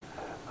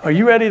Are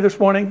you ready this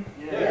morning?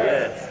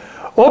 Yes.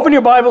 Open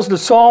your Bibles to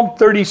Psalm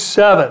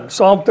 37.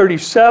 Psalm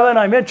 37,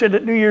 I mentioned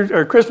at New Year's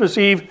or Christmas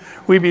Eve,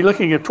 we'd be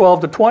looking at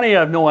 12 to 20. I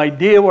have no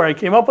idea where I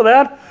came up with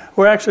that.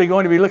 We're actually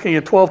going to be looking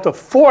at 12 to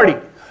 40.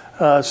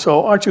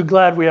 So aren't you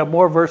glad we have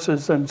more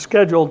verses than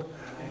scheduled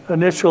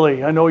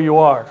initially? I know you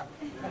are.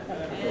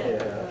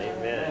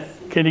 Amen.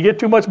 Can you get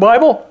too much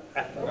Bible?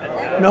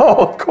 No,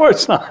 of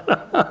course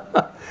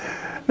not.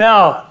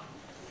 Now,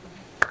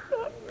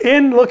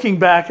 in looking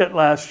back at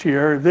last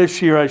year,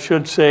 this year I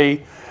should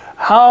say,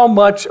 how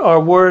much our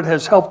Word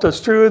has helped us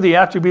through the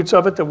attributes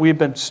of it that we've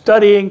been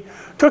studying,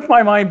 took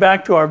my mind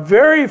back to our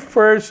very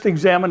first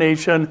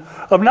examination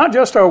of not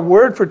just our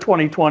Word for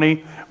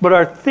 2020, but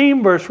our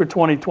theme verse for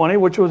 2020,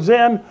 which was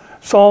in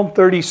Psalm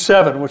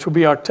 37, which will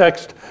be our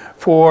text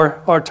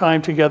for our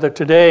time together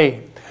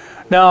today.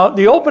 Now,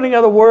 the opening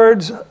of the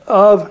words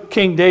of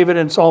King David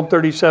in Psalm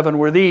 37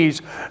 were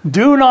these: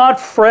 "Do not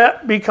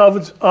fret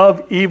because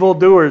of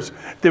evildoers."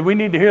 Did we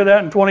need to hear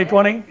that in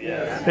 2020?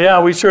 Yes.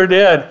 Yeah, we sure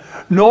did.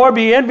 "Nor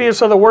be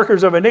envious of the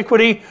workers of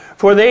iniquity,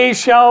 for they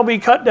shall be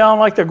cut down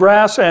like the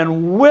grass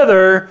and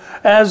wither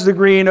as the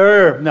green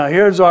herb." Now,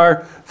 here's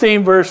our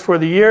theme verse for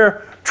the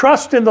year: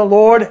 "Trust in the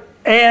Lord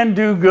and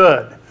do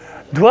good.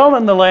 Dwell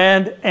in the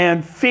land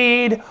and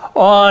feed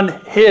on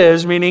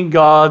His," meaning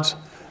God's,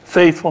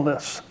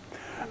 "faithfulness."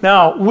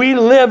 Now, we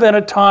live in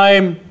a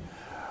time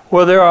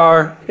where there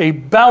are a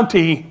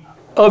bounty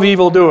of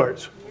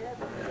evildoers.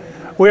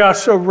 We are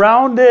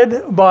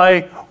surrounded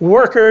by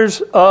workers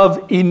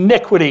of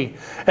iniquity.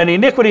 And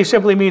iniquity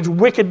simply means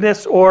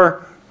wickedness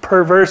or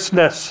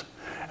perverseness.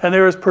 And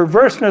there is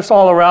perverseness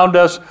all around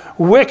us,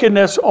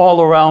 wickedness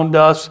all around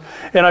us.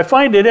 And I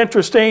find it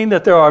interesting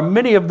that there are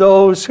many of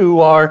those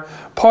who are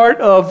part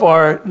of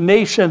our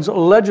nation's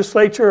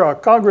legislature, our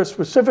Congress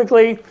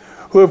specifically,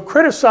 who have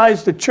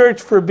criticized the church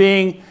for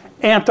being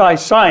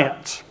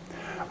anti-science.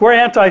 We're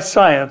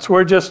anti-science.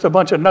 We're just a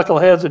bunch of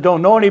knuckleheads that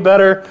don't know any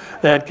better,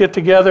 that get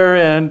together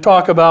and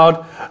talk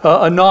about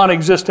a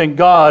non-existent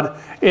God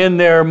in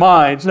their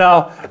minds.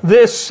 Now,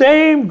 this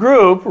same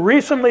group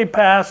recently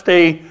passed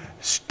a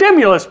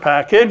stimulus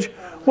package,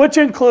 which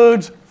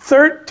includes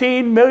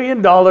 $13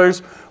 million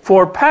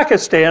for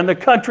Pakistan, the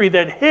country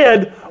that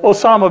hid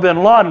Osama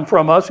bin Laden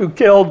from us, who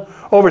killed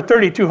over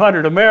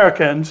 3,200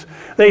 Americans.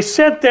 They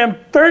sent them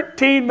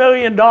 $13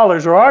 million,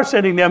 or are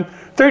sending them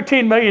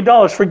 $13 million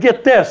for,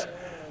 get this,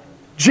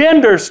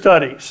 gender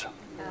studies.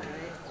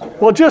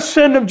 Well, just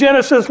send them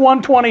Genesis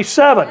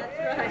 1:27.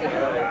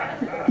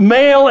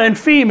 Male and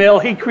female,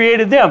 He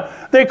created them.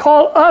 They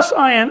call us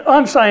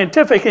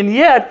unscientific, and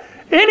yet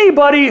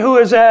anybody who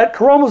is at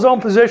chromosome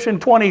position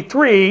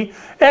 23,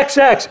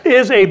 XX,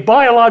 is a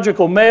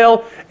biological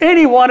male.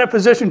 Anyone at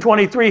position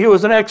 23 who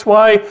is an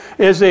XY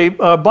is a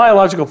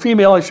biological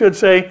female, I should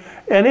say.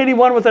 And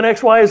anyone with an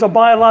XY is a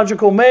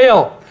biological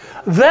male.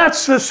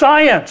 That's the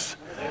science.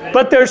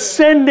 But they're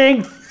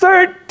sending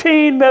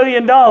 $13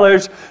 million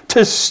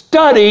to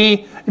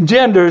study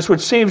genders,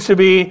 which seems to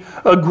be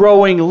a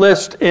growing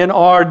list in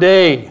our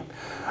day.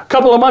 A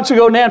couple of months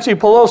ago, Nancy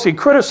Pelosi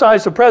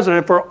criticized the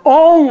president for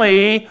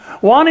only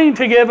wanting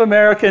to give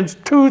Americans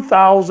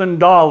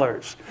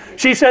 $2,000.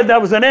 She said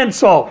that was an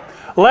insult.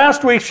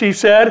 Last week she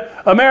said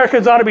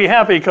Americans ought to be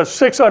happy because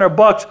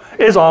 $600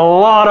 is a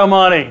lot of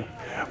money.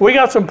 We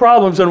got some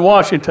problems in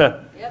Washington.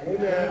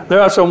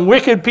 There are some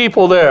wicked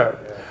people there.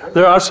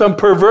 There are some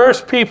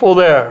perverse people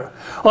there.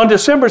 On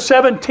December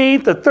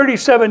 17th, a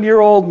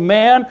 37-year-old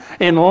man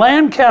in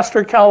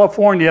Lancaster,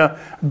 California,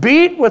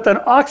 beat with an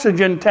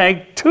oxygen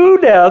tank to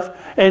death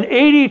an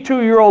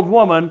 82-year-old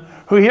woman,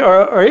 or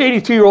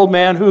 82-year-old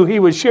man who he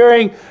was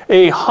sharing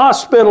a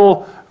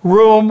hospital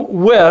room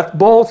with,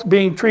 both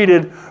being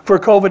treated for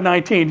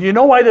COVID-19. Do you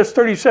know why this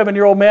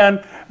 37-year-old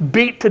man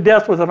beat to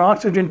death with an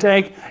oxygen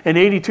tank an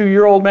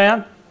 82-year-old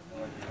man?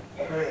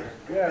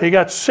 He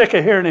got sick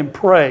of hearing him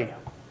pray.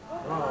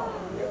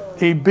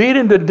 He beat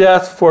him to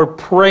death for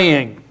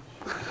praying.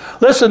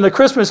 Listen, the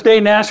Christmas Day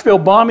Nashville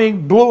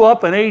bombing blew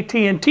up an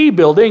AT&T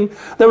building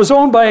that was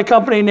owned by a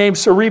company named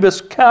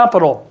Cerebus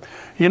Capital.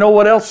 You know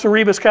what else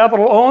Cerebus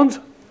Capital owns?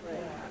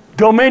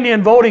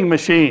 Dominion voting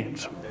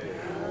machines.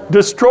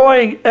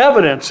 Destroying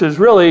evidence is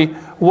really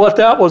what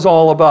that was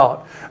all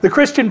about. The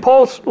Christian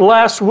Post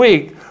last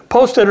week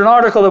posted an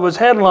article that was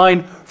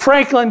headlined,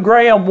 "Franklin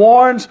Graham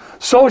warns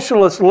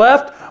socialist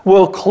left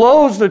will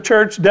close the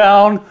church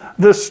down.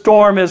 The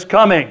storm is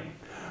coming."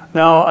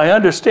 Now, I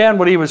understand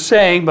what he was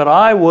saying, but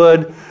I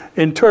would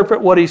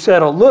interpret what he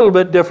said a little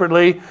bit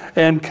differently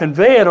and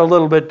convey it a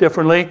little bit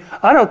differently.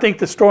 I don't think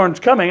the storm's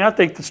coming. I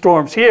think the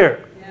storm's here.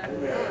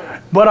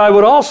 But I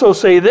would also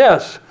say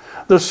this: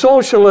 the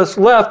socialist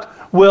left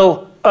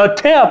will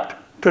attempt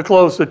to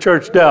close the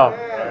church down.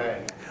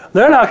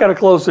 They're not going to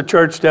close the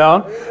church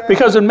down,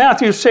 because in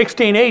Matthew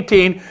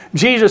 16:18,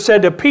 Jesus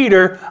said to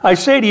Peter, "I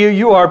say to you,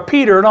 you are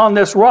Peter, and on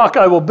this rock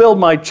I will build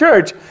my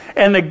church,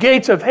 and the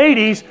gates of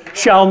Hades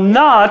shall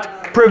not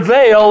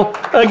prevail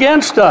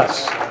against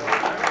us."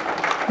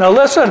 Now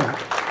listen,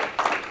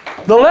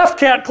 the left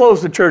can't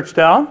close the church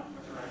down.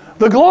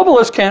 The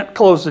globalists can't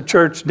close the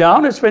church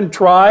down. It's been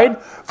tried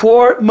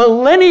for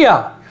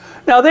millennia.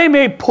 Now, they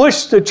may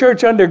push the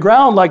church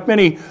underground like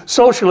many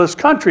socialist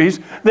countries.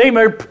 They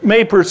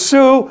may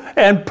pursue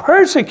and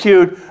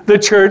persecute the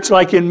church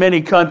like in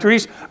many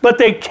countries, but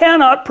they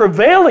cannot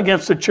prevail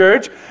against the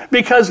church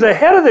because the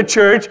head of the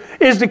church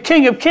is the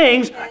King of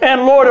Kings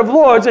and Lord of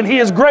Lords, and he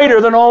is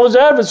greater than all his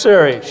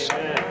adversaries.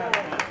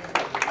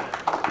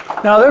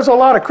 Now, there's a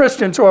lot of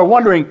Christians who are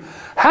wondering,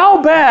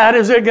 how bad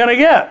is it going to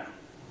get?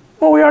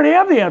 Well, we already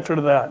have the answer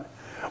to that.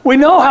 We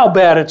know how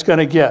bad it's going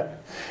to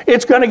get.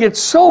 It's going to get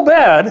so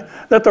bad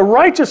that the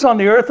righteous on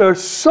the earth are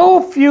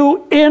so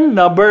few in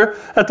number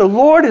that the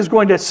Lord is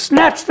going to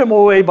snatch them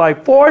away by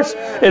force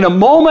in a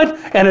moment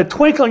and a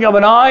twinkling of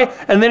an eye,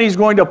 and then he's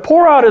going to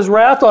pour out his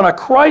wrath on a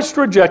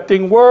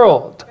Christ-rejecting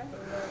world.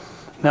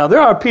 Now,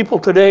 there are people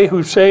today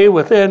who say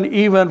within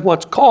even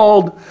what's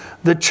called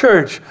the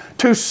church,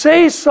 to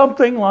say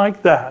something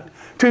like that,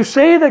 to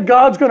say that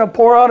God's going to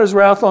pour out his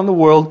wrath on the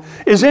world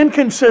is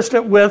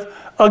inconsistent with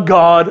a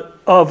God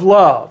of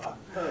love.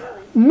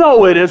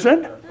 No, it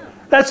isn't.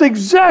 That's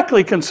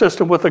exactly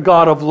consistent with the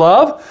God of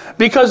love,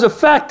 because the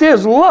fact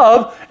is,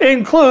 love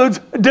includes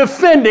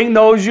defending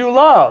those you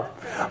love.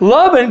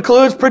 Love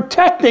includes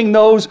protecting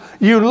those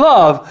you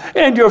love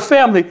and your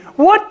family.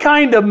 What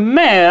kind of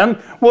man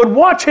would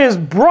watch his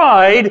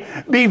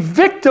bride be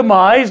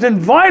victimized and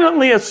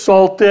violently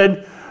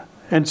assaulted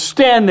and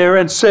stand there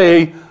and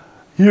say,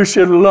 you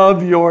should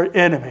love your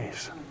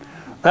enemies?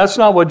 That's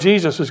not what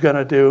Jesus is going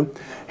to do.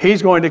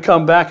 He's going to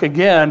come back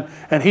again,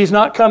 and he's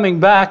not coming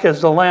back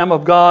as the Lamb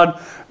of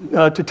God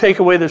to take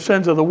away the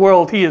sins of the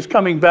world. He is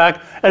coming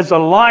back as the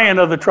Lion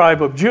of the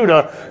tribe of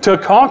Judah to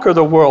conquer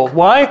the world.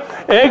 Why?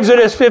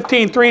 Exodus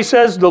 15:3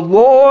 says, the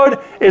Lord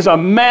is a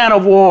man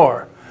of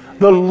war.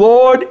 The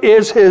Lord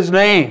is his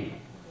name.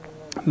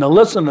 Now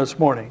listen this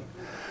morning.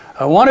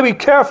 I want to be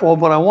careful,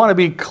 but I want to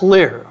be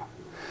clear.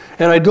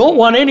 And I don't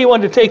want anyone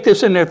to take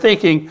this in their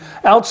thinking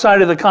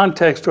outside of the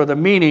context or the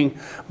meaning.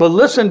 But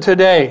listen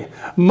today.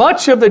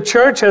 Much of the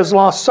church has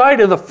lost sight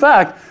of the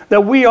fact that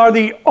we are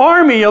the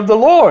army of the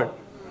Lord.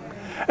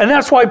 And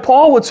that's why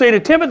Paul would say to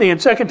Timothy in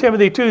 2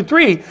 Timothy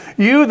 2:3,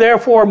 you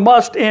therefore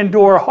must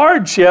endure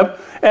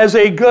hardship as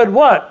a good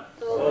what?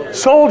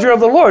 Soldier of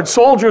the Lord.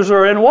 Soldiers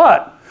are in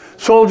what?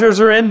 Soldiers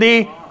are in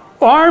the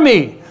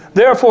army.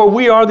 Therefore,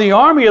 we are the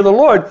army of the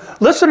Lord.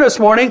 Listen this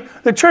morning.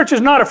 The church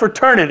is not a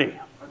fraternity.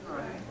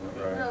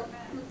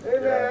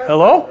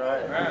 Hello?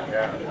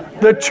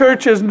 The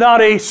church is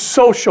not a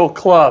social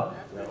club.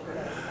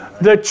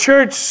 The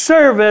church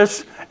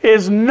service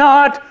is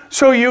not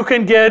so you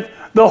can get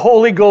the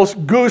Holy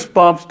Ghost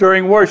goosebumps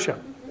during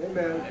worship.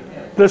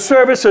 The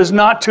service is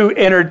not to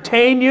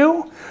entertain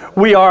you.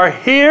 We are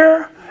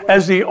here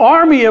as the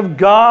army of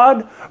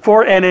God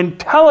for an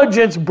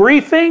intelligence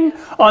briefing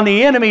on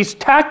the enemy's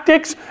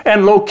tactics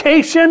and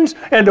locations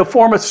and to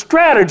form a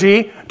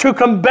strategy to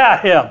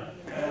combat him.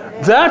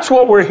 That's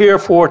what we're here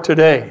for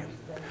today.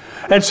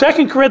 And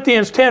 2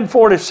 Corinthians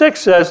 10:4-6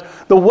 says,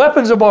 the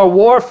weapons of our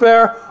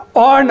warfare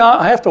are not,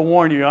 I have to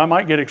warn you, I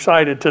might get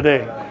excited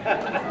today.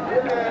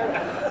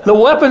 The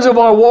weapons of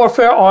our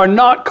warfare are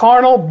not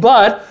carnal,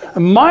 but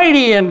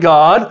mighty in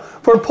God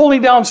for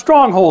pulling down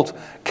strongholds,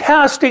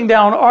 casting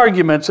down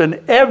arguments and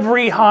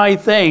every high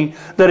thing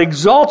that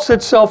exalts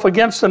itself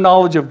against the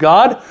knowledge of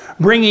God,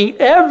 bringing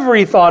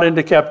every thought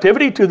into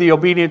captivity to the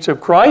obedience of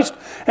Christ,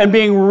 and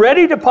being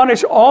ready to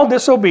punish all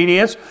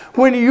disobedience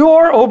when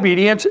your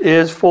obedience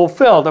is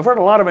fulfilled. I've heard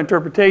a lot of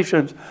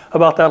interpretations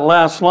about that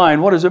last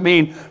line. What does it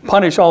mean,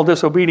 punish all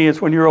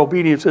disobedience when your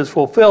obedience is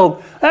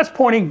fulfilled? That's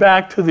pointing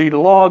back to the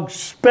log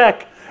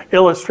speck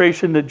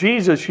illustration that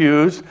Jesus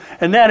used,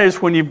 and that is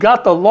when you've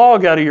got the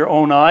log out of your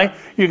own eye,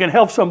 you can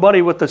help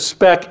somebody with the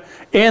speck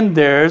in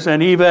theirs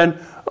and even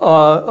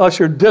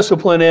usher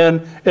discipline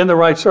in the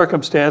right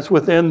circumstance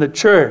within the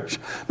church.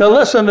 Now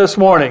listen this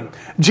morning.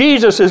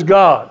 Jesus is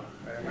God.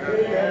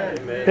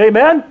 Amen?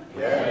 Amen?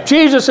 Amen?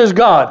 Jesus is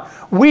God.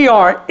 We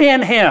are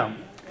in him.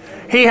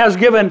 He has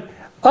given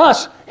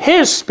us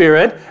his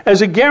Spirit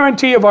as a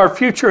guarantee of our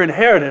future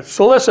inheritance.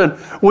 So listen,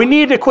 we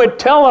need to quit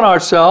telling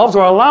ourselves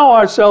or allow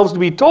ourselves to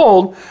be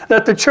told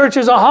that the church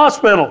is a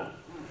hospital.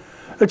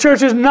 The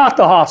church is not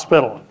the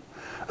hospital.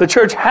 The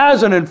church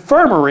has an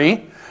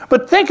infirmary,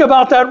 but think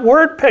about that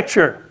word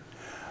picture.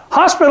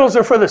 Hospitals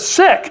are for the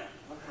sick.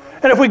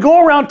 And if we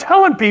go around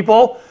telling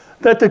people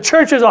that the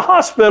church is a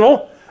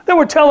hospital, then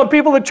we're telling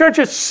people the church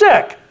is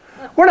sick.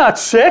 We're not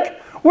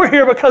sick. We're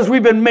here because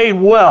we've been made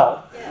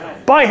well.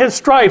 By his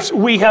stripes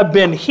we have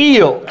been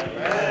healed.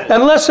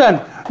 And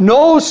listen,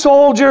 no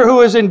soldier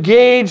who is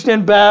engaged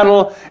in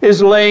battle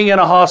is laying in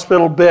a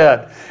hospital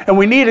bed. And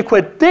we need to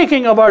quit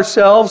thinking of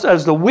ourselves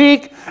as the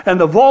weak and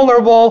the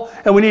vulnerable,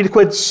 and we need to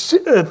quit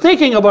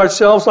thinking of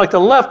ourselves like the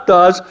left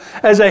does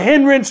as a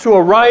hindrance to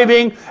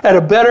arriving at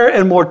a better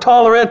and more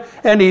tolerant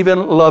and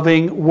even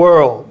loving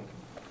world.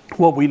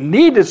 What we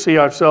need to see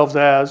ourselves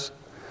as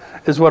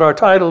is what our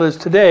title is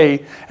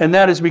today, and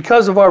that is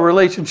because of our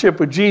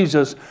relationship with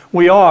Jesus,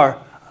 we are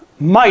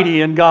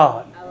mighty in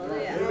God.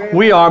 Hallelujah.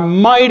 We are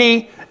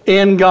mighty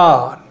in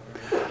God.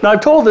 Now,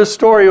 I've told this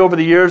story over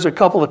the years a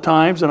couple of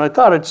times, and I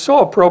thought it's so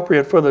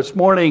appropriate for this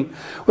morning.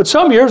 But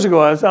some years ago,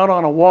 I was out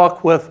on a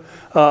walk with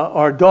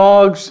our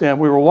dogs, and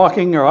we were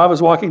walking, or I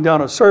was walking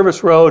down a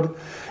service road,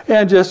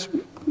 and just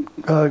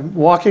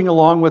walking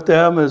along with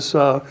them as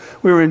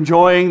we were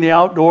enjoying the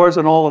outdoors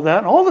and all of that.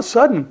 And all of a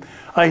sudden,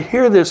 I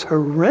hear this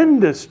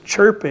horrendous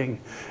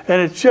chirping,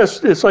 and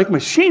it's like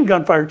machine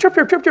gun fire. Chirp,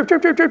 chirp, chirp, chirp,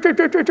 chirp, chirp, chirp, chirp,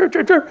 chirp, chirp,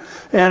 chirp, chirp.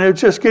 And it's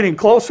just getting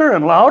closer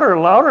and louder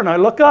and louder, and I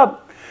look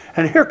up,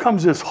 and here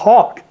comes this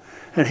hawk.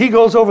 And he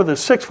goes over the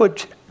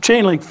 6-foot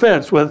chain link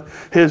fence with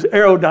his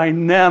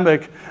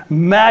aerodynamic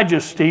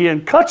majesty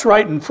and cuts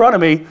right in front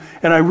of me.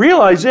 And I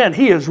realize then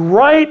he is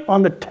right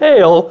on the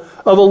tail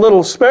of a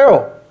little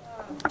sparrow.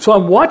 So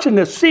I'm watching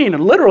this scene,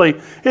 and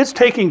literally it's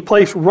taking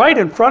place right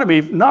in front of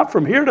me, not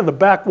from here to the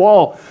back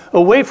wall,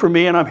 away from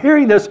me. And I'm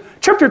hearing this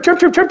chirp, chirp, chirp,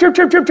 chirp, chirp, chirp,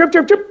 chirp, chirp, chirp,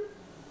 chirp, chirp.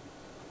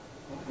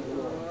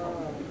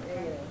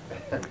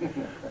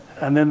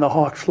 And then the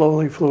hawk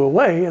slowly flew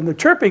away, and the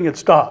chirping had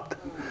stopped.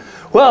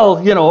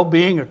 Well, you know,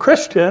 being a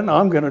Christian,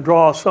 I'm going to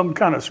draw some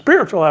kind of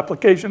spiritual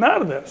application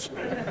out of this.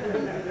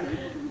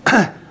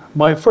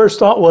 My first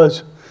thought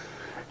was,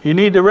 you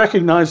need to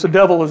recognize the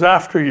devil is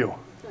after you.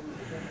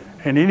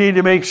 And you need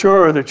to make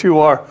sure that you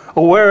are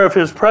aware of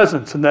his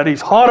presence and that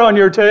he's hot on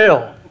your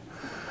tail.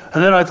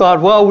 And then I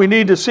thought, well, we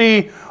need to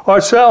see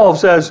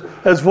ourselves as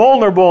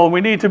vulnerable, and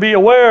we need to be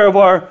aware of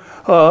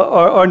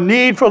our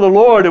need for the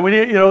Lord. And we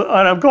need, and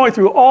I'm going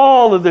through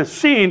all of this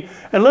scene.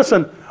 And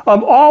listen,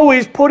 I'm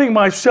always putting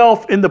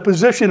myself in the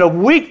position of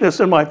weakness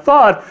in my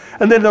thought.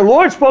 And then the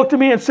Lord spoke to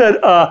me and said,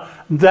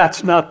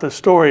 that's not the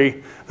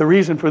story. The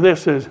reason for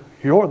this is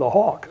you're the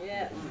hawk.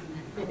 Yes.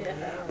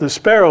 The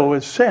sparrow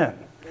is sin.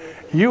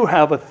 You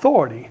have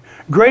authority.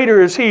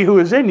 Greater is he who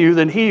is in you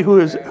than he who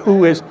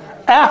is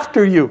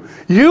after you.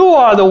 You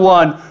are the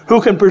one who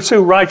can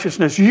pursue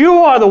righteousness. You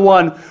are the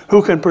one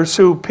who can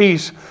pursue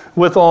peace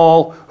with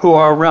all who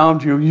are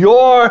around you.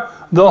 You're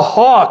the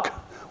hawk.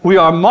 We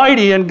are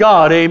mighty in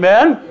God.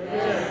 Amen?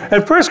 Amen.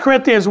 In 1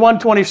 Corinthians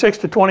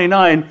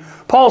 1:26-29,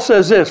 Paul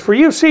says this, "For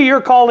you see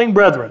your calling,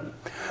 brethren,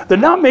 that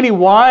not many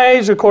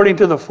wise according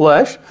to the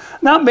flesh,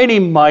 not many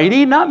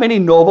mighty, not many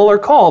noble are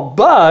called,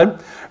 but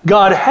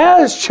God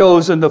has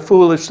chosen the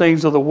foolish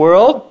things of the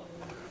world."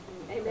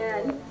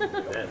 Amen.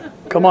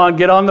 Come on,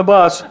 get on the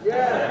bus.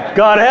 Yeah.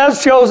 God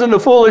has chosen the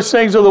foolish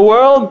things of the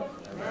world.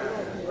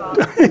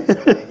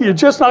 You're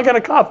just not going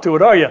to cop to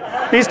it, are you?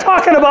 He's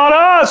talking about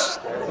us.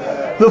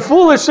 The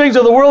foolish things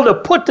of the world to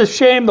put to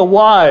shame the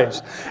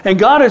wise. And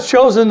God has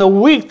chosen the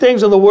weak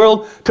things of the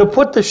world to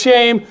put to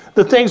shame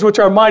the things which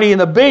are mighty, and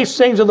the base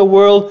things of the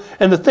world,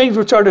 and the things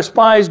which are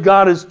despised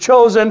God has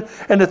chosen,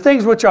 and the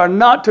things which are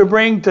not, to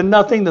bring to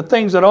nothing the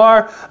things that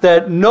are,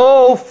 that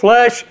no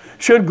flesh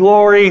should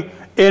glory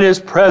in his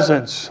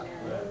presence.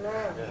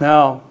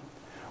 Now,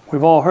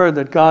 we've all heard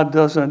that God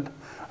doesn't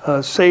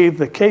save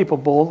the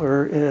capable,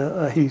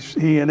 or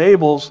he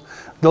enables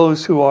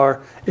those who are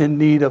in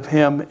need of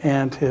him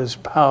and his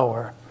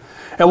power.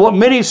 And what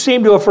many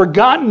seem to have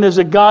forgotten is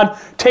that God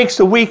takes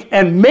the weak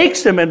and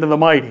makes them into the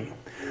mighty.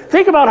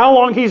 Think about how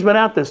long he's been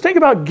at this. Think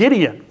about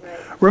Gideon.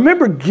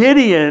 Remember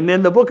Gideon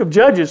in the book of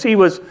Judges. He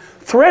was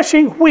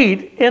threshing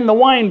wheat in the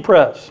wine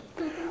press.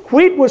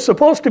 Wheat was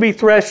supposed to be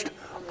threshed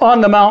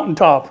on the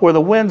mountaintop where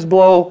the winds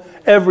blow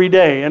every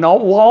day. And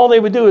all they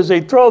would do is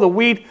they'd throw the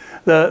wheat,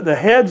 the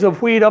heads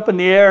of wheat up in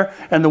the air,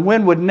 and the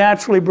wind would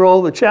naturally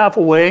blow the chaff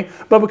away.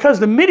 But because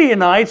the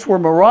Midianites were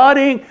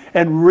marauding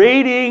and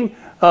raiding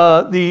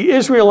the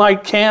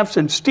Israelite camps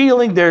and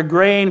stealing their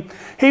grain,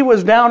 he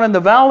was down in the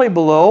valley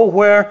below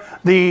where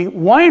the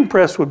wine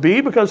press would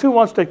be, because who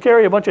wants to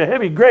carry a bunch of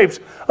heavy grapes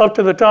up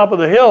to the top of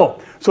the hill?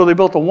 So they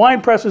built the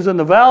wine presses in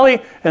the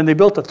valley, and they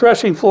built the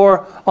threshing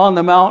floor on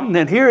the mountain.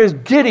 And here is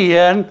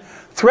Gideon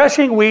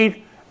threshing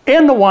wheat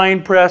in the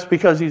wine press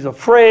because he's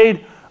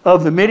afraid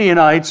of the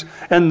Midianites.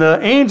 And the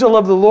angel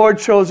of the Lord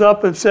shows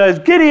up and says,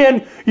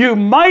 "Gideon, you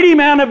mighty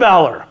man of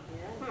valor."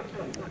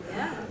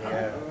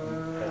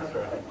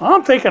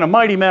 I'm thinking a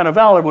mighty man of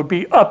valor would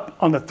be up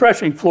on the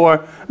threshing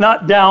floor,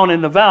 not down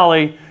in the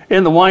valley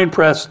in the wine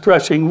press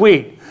threshing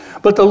wheat.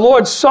 But the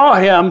Lord saw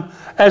him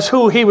as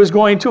who he was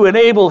going to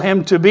enable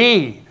him to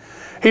be.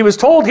 He was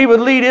told he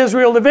would lead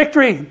Israel to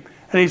victory.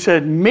 And he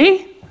said,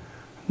 "Me?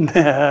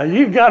 Nah,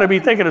 you've got to be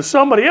thinking of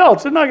somebody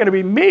else. It's not going to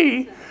be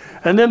me."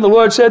 And then the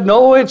Lord said,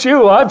 "No, it's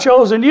you. I've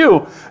chosen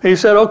you." He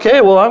said,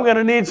 "Okay, well, I'm going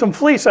to need some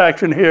fleece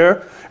action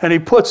here." And he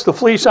puts the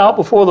fleece out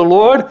before the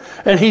Lord.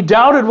 And he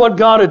doubted what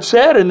God had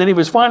said. And then he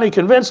was finally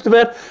convinced of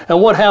it.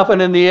 And what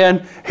happened in the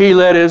end? He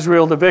led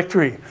Israel to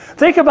victory.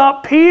 Think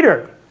about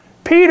Peter.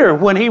 Peter,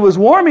 when he was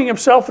warming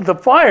himself at the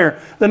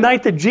fire the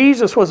night that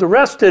Jesus was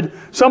arrested,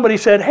 somebody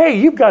said, hey,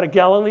 you've got a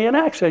Galilean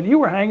accent. You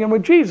were hanging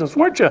with Jesus,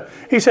 weren't you?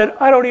 He said,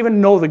 I don't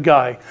even know the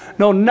guy.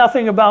 Know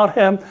nothing about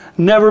him,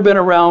 never been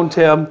around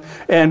him.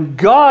 And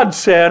God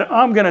said,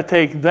 I'm going to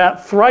take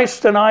that thrice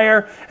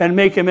denier and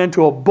make him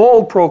into a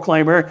bold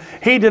proclaimer.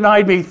 He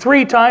denied me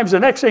 3 times. The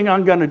next thing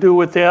I'm going to do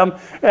with him,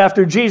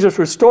 after Jesus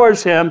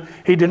restores him,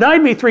 he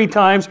denied me 3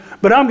 times,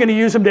 but I'm going to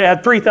use him to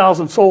add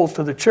 3,000 souls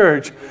to the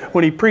church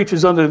when he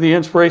preaches under the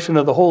inspiration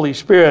of the Holy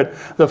Spirit,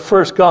 the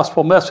first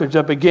gospel message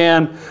that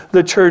began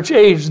the church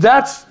age.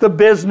 That's the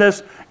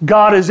business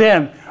God is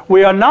in.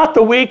 We are not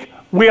the weak,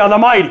 we are the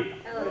mighty.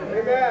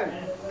 Amen.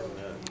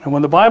 And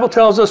when the Bible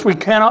tells us we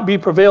cannot be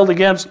prevailed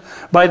against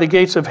by the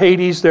gates of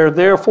Hades, there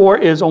therefore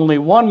is only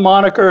one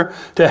moniker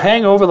to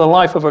hang over the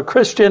life of a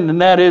Christian,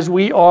 and that is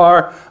we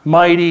are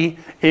mighty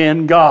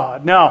in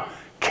God. Now,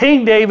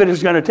 King David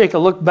is going to take a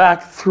look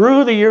back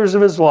through the years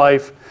of his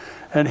life,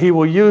 and he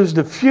will use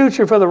the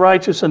future for the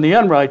righteous and the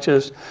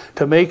unrighteous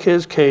to make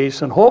his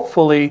case and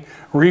hopefully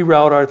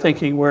reroute our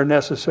thinking where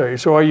necessary.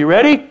 So are you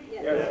ready?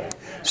 Yes.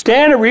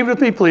 Stand and read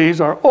with me,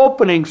 please, our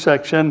opening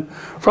section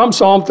from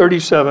Psalm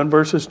 37,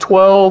 verses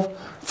 12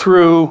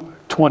 through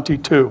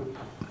 22.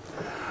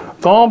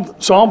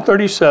 Psalm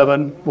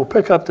 37, we'll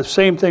pick up the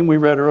same thing we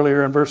read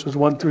earlier in verses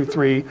 1 through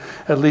 3,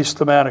 at least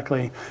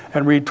thematically,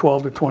 and read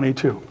 12 to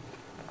 22.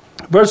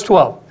 Verse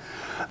 12.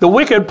 The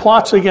wicked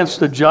plots against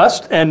the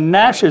just and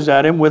gnashes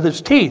at him with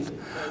his teeth.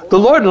 The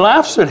Lord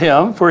laughs at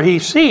him, for he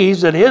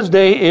sees that his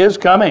day is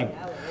coming.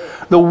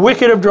 The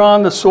wicked have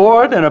drawn the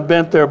sword and have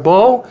bent their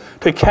bow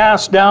to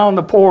cast down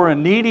the poor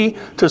and needy,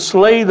 to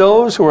slay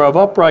those who are of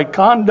upright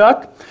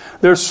conduct.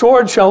 Their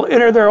sword shall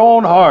enter their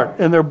own heart,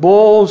 and their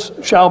bows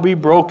shall be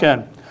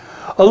broken.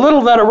 A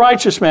little that a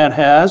righteous man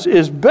has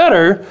is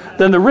better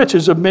than the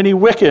riches of many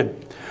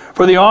wicked.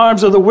 For the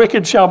arms of the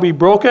wicked shall be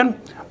broken,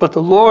 but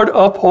the Lord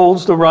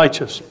upholds the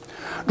righteous.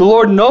 The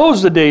Lord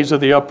knows the days of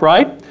the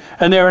upright,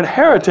 and their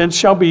inheritance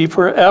shall be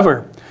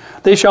forever.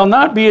 They shall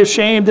not be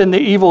ashamed in the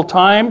evil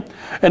time,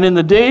 and in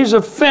the days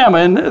of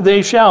famine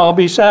they shall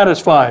be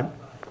satisfied.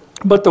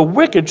 But the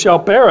wicked shall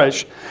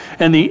perish,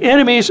 and the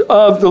enemies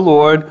of the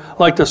Lord,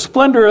 like the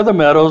splendor of the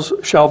meadows,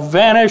 shall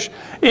vanish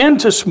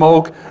into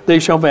smoke, they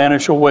shall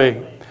vanish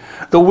away.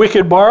 The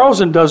wicked borrows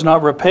and does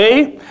not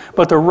repay,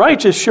 but the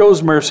righteous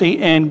shows mercy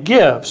and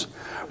gives.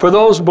 For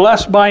those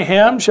blessed by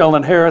him shall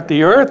inherit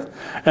the earth,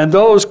 and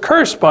those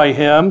cursed by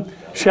him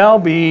shall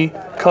be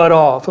cut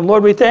off. And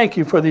Lord, we thank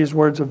you for these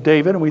words of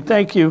David, and we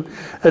thank you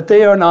that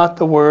they are not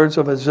the words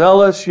of a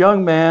zealous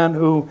young man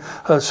who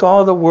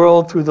saw the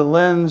world through the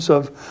lens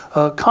of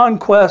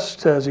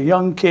conquest as a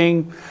young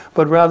king,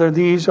 but rather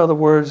these are the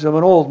words of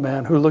an old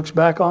man who looks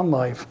back on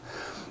life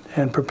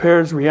and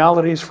prepares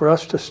realities for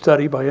us to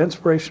study by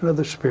inspiration of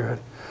the Spirit.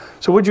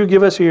 So would you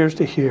give us ears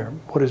to hear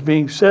what is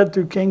being said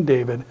through King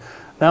David,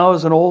 now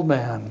as an old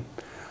man,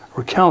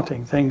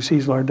 recounting things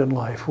he's learned in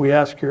life. We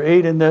ask your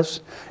aid in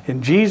this.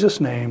 In Jesus'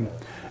 name,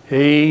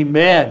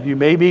 amen. You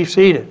may be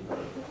seated.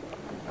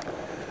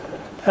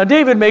 Now,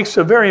 David makes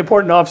a very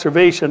important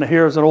observation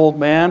here as an old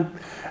man,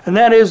 and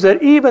that is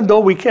that even though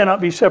we cannot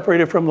be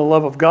separated from the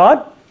love of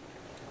God,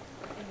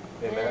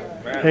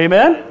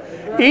 amen.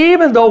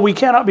 Even though we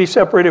cannot be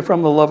separated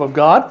from the love of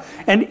God,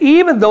 and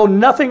even though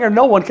nothing or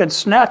no one can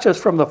snatch us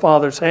from the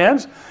Father's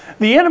hands,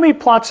 the enemy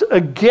plots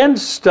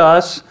against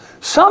us.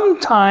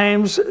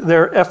 Sometimes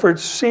their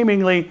efforts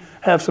seemingly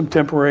have some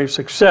temporary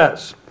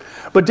success.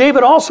 But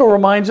David also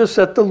reminds us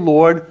that the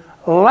Lord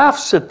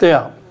laughs at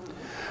them.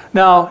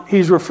 Now,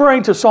 he's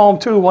referring to Psalm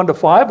 2,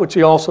 1-5, which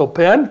he also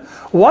penned.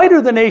 Why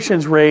do the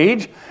nations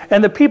rage,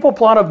 and the people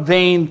plot a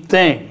vain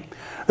thing?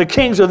 The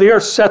kings of the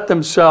earth set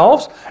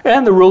themselves,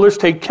 and the rulers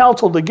take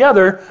counsel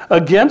together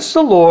against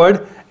the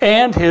Lord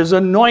and his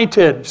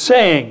anointed,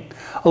 saying,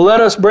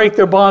 let us break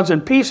their bonds in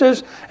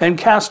pieces and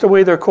cast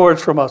away their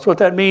cords from us. What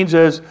that means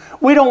is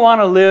we don't want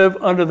to live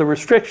under the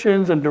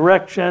restrictions and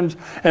directions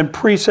and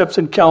precepts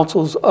and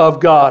counsels of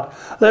God.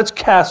 Let's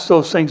cast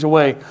those things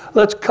away.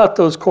 Let's cut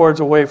those cords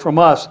away from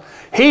us.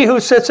 He who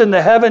sits in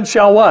the heavens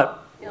shall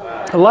what?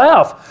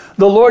 Laugh.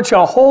 The Lord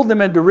shall hold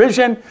them in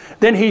derision.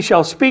 Then he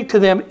shall speak to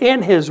them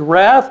in his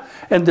wrath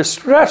and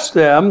distress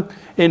them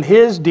in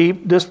his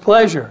deep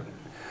displeasure.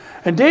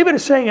 And David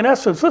is saying, in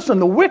essence, listen,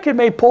 the wicked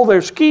may pull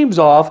their schemes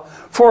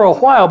off for a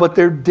while, but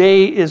their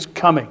day is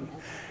coming.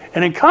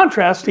 And in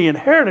contrast, the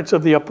inheritance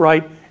of the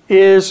upright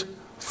is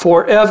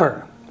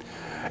forever.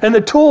 And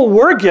the tool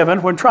we're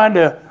given when trying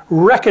to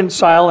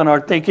reconcile in our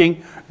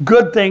thinking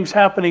good things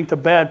happening to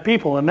bad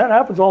people, and that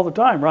happens all the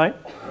time, right?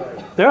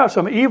 There are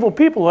some evil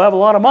people who have a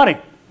lot of money.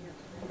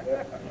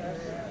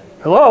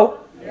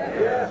 Hello?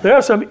 There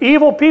are some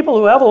evil people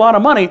who have a lot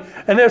of money,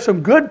 and there's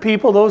some good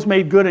people, those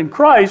made good in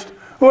Christ,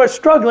 who are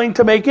struggling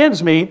to make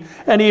ends meet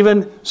and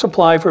even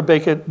supply for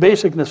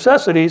basic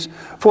necessities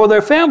for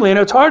their family. And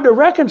it's hard to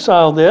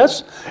reconcile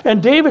this.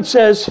 And David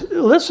says,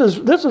 this is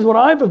what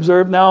I've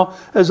observed now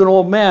as an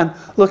old man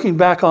looking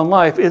back on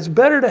life. It's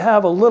better to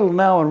have a little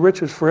now and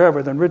riches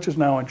forever than riches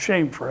now and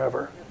shame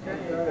forever.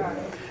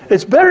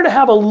 It's better to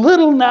have a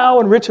little now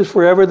and riches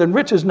forever than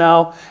riches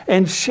now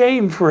and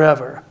shame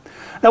forever.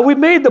 Now, we've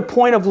made the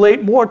point of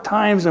late more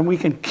times than we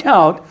can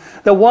count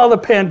that while the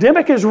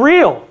pandemic is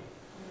real,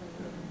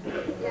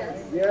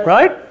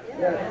 right?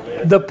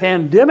 The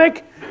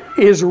pandemic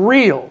is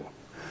real.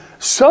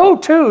 So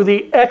too,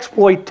 the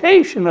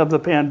exploitation of the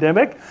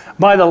pandemic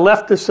by the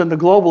leftists and the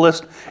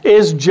globalists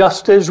is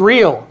just as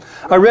real.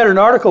 I read an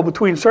article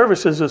between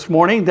services this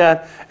morning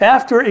that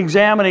after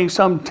examining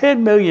some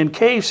 10 million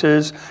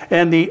cases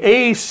and the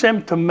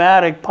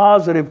asymptomatic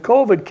positive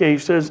COVID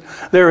cases,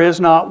 there is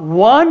not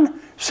one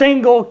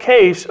single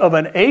case of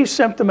an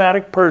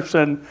asymptomatic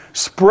person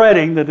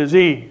spreading the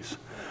disease.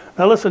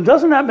 Now listen,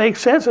 doesn't that make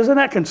sense? Isn't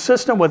that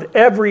consistent with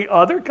every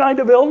other kind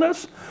of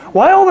illness?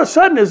 Why all of a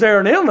sudden is there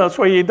an illness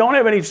where you don't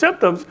have any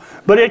symptoms,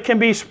 but it can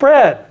be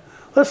spread?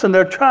 Listen,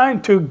 they're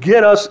trying to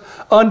get us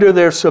under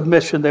their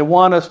submission. They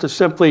want us to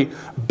simply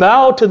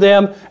bow to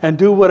them and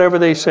do whatever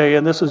they say.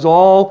 And this is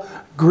all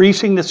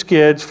greasing the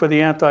skids for the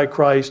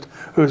Antichrist,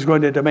 who is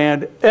going to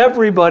demand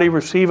everybody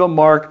receive a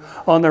mark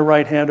on their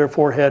right hand or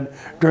forehead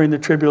during the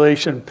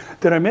tribulation.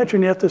 Did I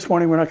mention yet this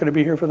morning we're not going to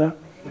be here for that?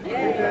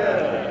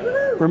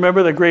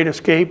 Remember, the great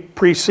escape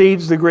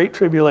precedes the great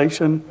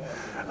tribulation.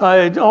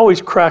 It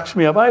always cracks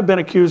me up. I've been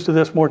accused of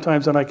this more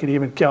times than I can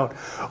even count.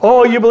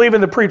 Oh, you believe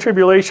in the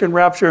pre-tribulation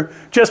rapture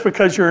just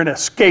because you're an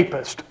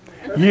escapist.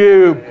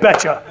 You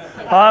betcha.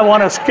 I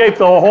want to escape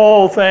the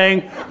whole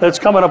thing that's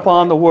coming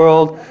upon the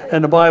world.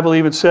 And the Bible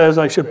even says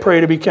I should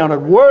pray to be counted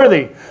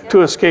worthy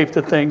to escape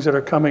the things that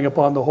are coming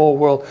upon the whole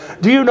world.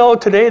 Do you know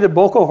today that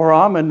Boko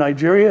Haram in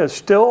Nigeria is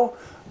still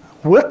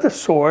with the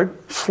sword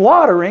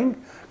slaughtering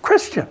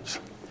Christians?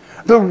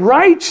 The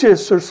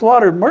righteous are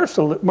slaughtered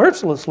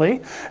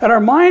mercilessly, and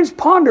our minds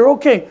ponder,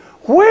 okay,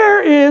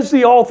 where is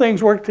the all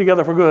things work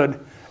together for good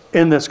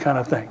in this kind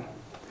of thing?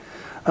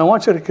 I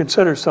want you to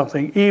consider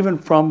something, even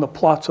from the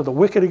plots of the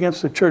wicked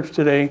against the church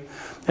today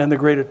and the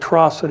great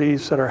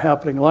atrocities that are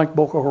happening like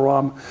Boko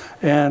Haram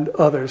and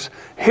others.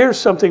 Here's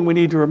something we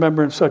need to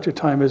remember in such a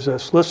time as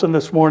this. Listen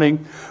this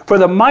morning. For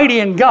the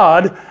mighty in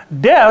God,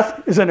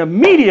 death is an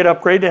immediate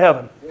upgrade to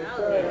heaven.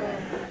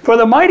 For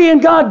the mighty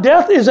in God,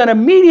 death is an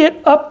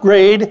immediate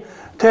upgrade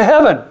to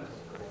heaven.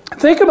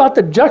 Think about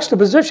the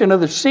juxtaposition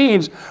of the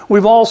scenes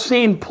we've all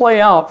seen play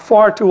out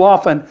far too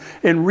often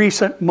in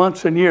recent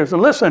months and years.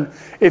 And listen,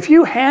 if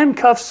you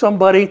handcuff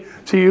somebody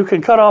so you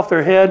can cut off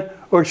their head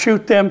or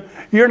shoot them,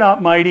 you're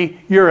not mighty,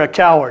 you're a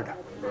coward.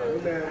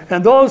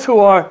 And those who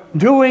are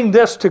doing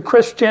this to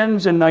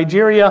Christians in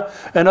Nigeria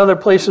and other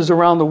places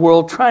around the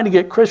world, trying to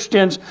get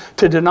Christians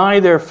to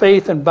deny their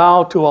faith and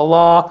bow to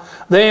Allah,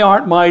 they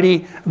aren't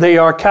mighty, they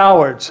are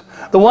cowards.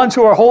 The ones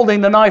who are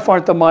holding the knife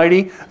aren't the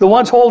mighty. The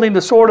ones holding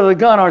the sword or the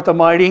gun aren't the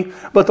mighty.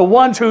 But the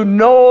ones who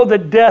know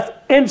that death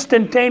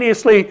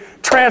instantaneously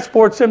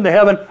transports them to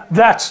heaven,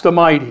 that's the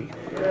mighty.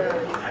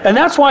 And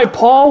that's why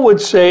Paul would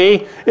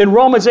say in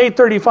Romans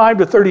 8:35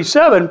 to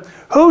 37,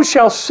 who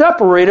shall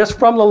separate us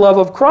from the love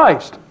of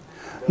Christ?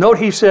 Note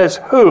he says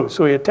who,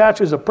 so he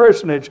attaches a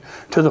personage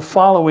to the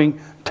following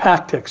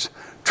tactics.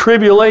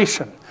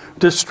 Tribulation,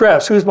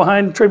 distress. Who's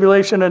behind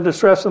tribulation and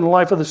distress in the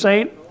life of the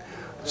saint?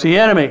 It's the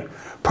enemy.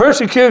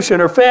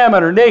 Persecution or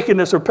famine or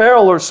nakedness or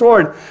peril or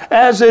sword.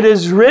 As it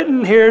is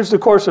written, here's the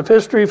course of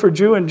history for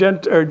Jew and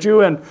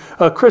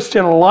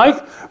Christian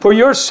alike. For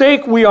your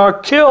sake we are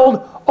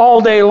killed all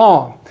day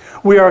long.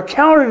 We are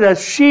counted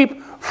as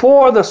sheep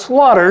for the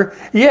slaughter,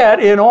 yet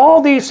in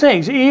all these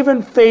things,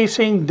 even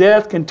facing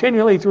death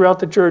continually throughout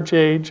the church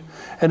age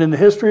and in the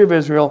history of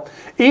Israel,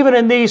 even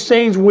in these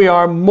things we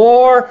are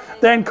more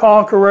than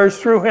conquerors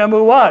through him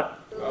who what?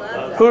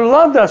 Who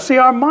loved us. See,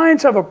 our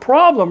minds have a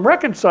problem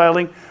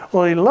reconciling,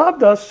 well, he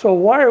loved us, so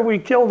why are we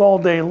killed all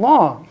day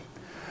long?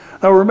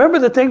 Now remember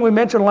the thing we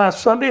mentioned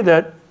last Sunday,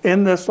 that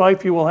in this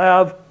life you will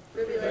have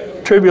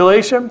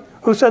tribulation.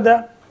 Who said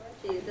that?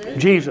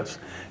 Jesus.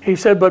 He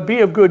said, but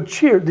be of good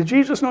cheer. Did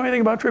Jesus know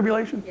anything about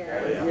tribulation?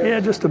 Yeah,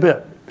 just a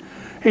bit.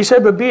 He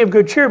said, but be of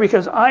good cheer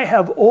because I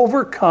have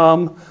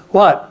overcome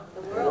what?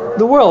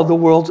 The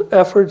world's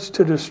efforts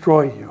to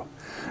destroy you.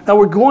 Now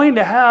we're going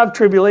to have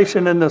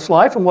tribulation in this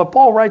life, and what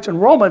Paul writes in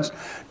Romans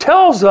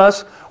tells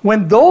us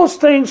when those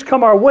things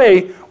come our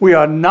way, we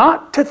are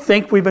not to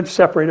think we've been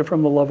separated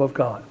from the love of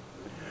God.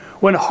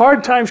 When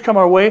hard times come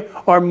our way,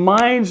 our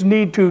minds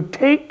need to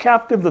take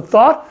captive the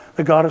thought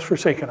that God has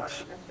forsaken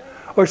us.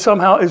 Or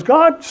somehow, is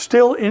God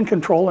still in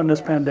control in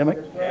this pandemic?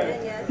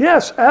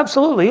 Yes,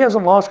 absolutely. He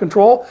hasn't lost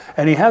control,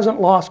 and he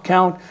hasn't lost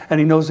count, and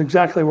he knows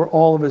exactly where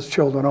all of his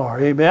children are.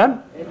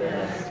 Amen?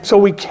 Amen. So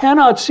we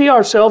cannot see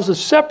ourselves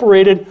as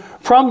separated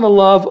from the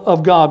love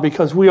of God,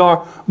 because we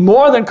are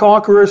more than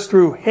conquerors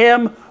through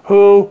him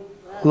who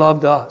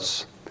loved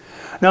us.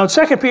 Now in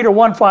 2 Peter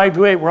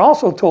 1:5-8, we're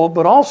also told,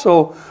 but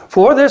also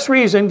for this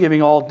reason,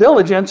 giving all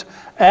diligence,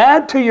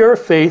 add to your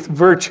faith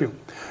virtue,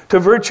 to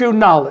virtue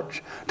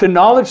knowledge, To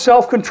knowledge,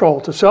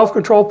 self-control. To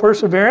self-control,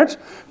 perseverance.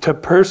 To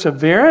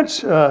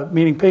perseverance,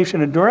 meaning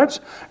patient endurance.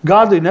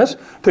 Godliness.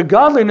 To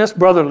godliness,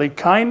 brotherly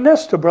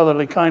kindness. To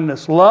brotherly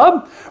kindness,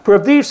 love. For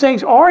if these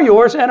things are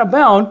yours and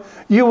abound,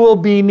 you will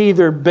be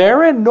neither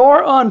barren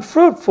nor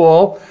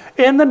unfruitful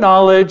in the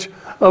knowledge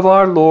of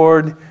our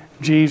Lord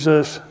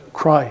Jesus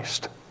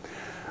Christ.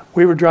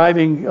 We were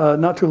driving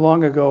not too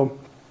long ago.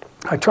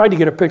 I tried to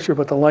get a picture,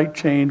 but the light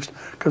changed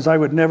because I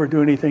would never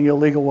do anything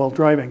illegal while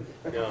driving.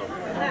 No.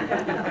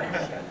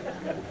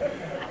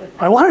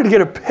 I wanted to get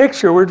a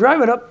picture. We're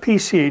driving up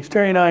PCH.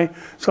 Terry and I,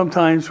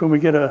 sometimes when we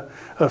get a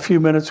few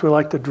minutes, we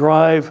like to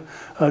drive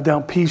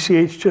down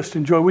PCH, just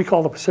enjoy. We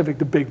call the Pacific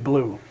the Big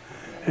Blue.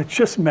 It's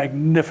just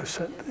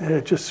magnificent.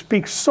 It just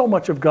speaks so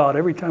much of God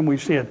every time we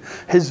see it.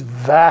 His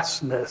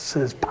vastness,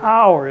 His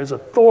power, His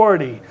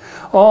authority,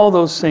 all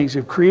those things,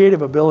 His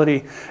creative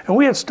ability. And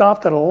we had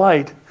stopped at a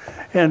light,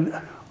 and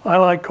I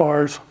like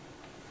cars.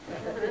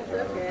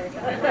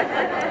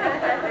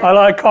 I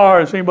like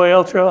cars. Anybody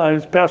else here?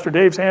 Pastor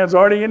Dave's hand's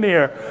already in the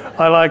air.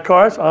 I like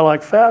cars. I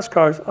like fast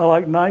cars. I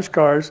like nice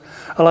cars.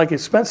 I like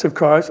expensive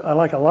cars. I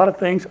like a lot of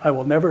things I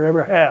will never,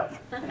 ever have.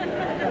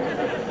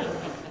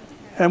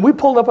 And we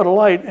pulled up at a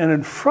light, and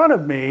in front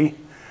of me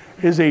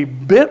is a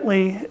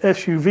Bentley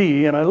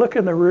SUV, and I look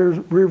in the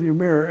rearview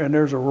mirror, and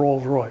there's a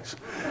Rolls Royce.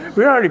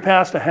 We already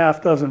passed a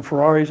half dozen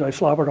Ferraris. I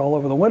slobbered all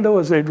over the window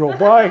as they drove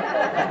by.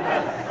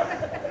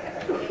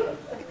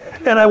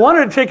 And I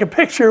wanted to take a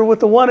picture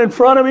with the one in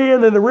front of me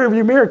and then the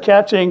rearview mirror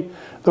catching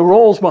the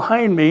Rolls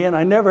behind me, and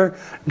I never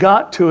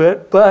got to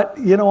it. But,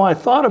 I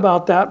thought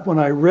about that when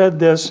I read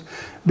this,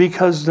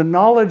 because the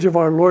knowledge of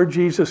our Lord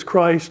Jesus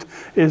Christ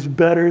is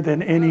better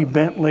than any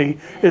Bentley.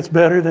 It's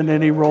better than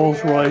any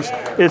Rolls Royce.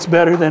 It's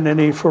better than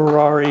any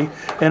Ferrari.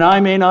 And I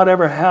may not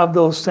ever have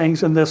those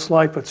things in this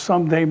life, but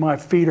someday my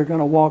feet are going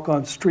to walk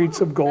on streets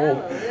of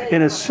gold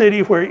in a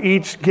city where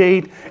each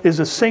gate is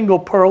a single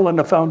pearl and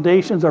the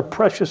foundations are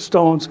precious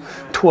stones,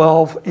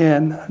 12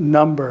 in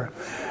number.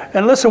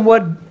 And listen,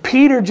 what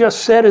Peter just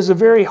said is the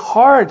very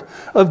heart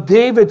of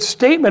David's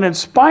statement. In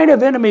spite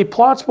of enemy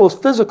plots,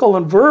 both physical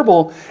and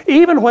verbal,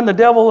 even when the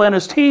devil and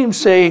his team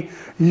say,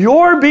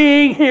 your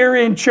being here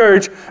in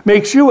church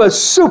makes you a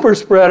super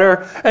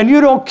spreader and you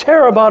don't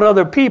care about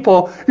other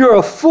people, you're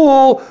a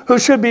fool who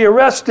should be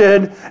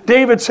arrested,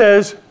 David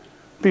says,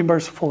 be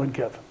merciful and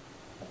give.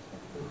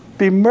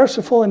 Be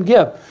merciful and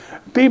give.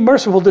 Be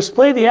merciful.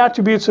 Display the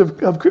attributes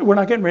of we're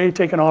not getting ready to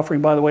take an offering,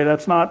 by the way.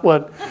 That's not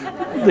what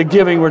the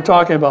giving we're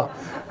talking about.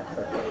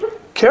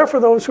 Care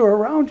for those who are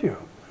around you.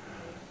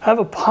 Have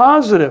a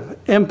positive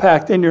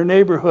impact in your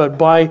neighborhood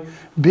by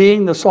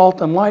being the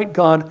salt and light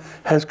God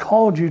has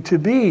called you to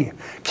be.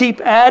 Keep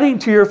adding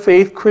to your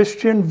faith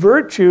Christian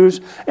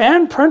virtues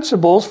and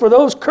principles, for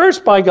those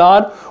cursed by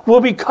God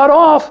will be cut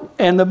off,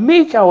 and the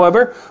meek,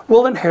 however,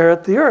 will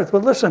inherit the earth.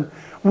 But listen,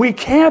 we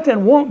can't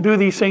and won't do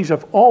these things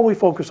if all we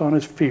focus on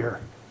is fear.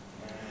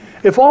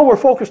 If all we're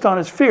focused on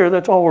is fear,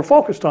 that's all we're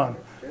focused on.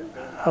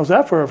 How's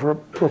that for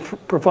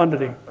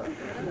profundity?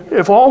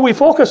 If all we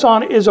focus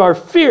on is our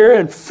fear,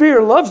 and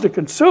fear loves to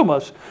consume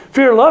us,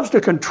 fear loves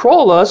to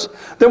control us,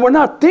 then we're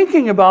not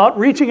thinking about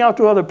reaching out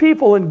to other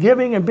people and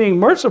giving and being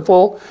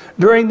merciful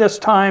during this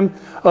time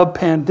of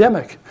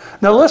pandemic.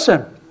 Now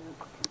listen,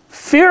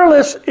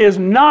 fearless is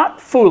not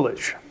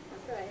foolish.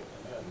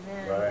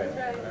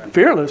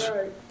 Fearless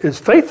is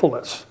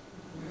faithfulness.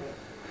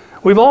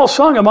 We've all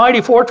sung, a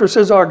mighty fortress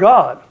is our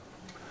God,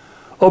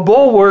 a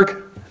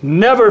bulwark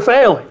never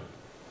failing.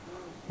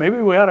 Maybe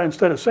we ought to,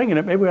 instead of singing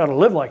it, maybe we ought to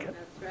live like it.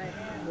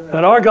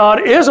 That our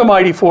God is a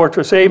mighty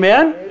fortress,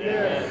 amen?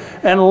 Amen.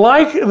 And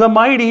like the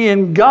mighty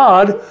in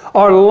God,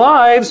 our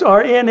lives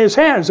are in His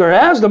hands. Or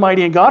as the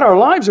mighty in God, our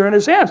lives are in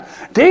His hands.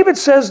 David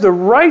says the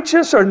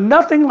righteous are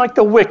nothing like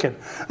the wicked.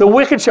 The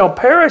wicked shall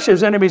perish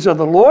as enemies of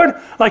the Lord.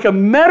 Like a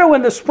meadow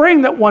in the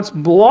spring that once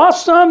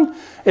blossomed,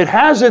 it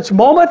has its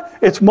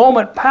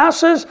moment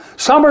passes,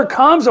 summer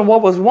comes, and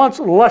what was once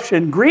lush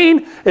and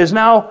green is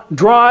now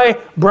dry,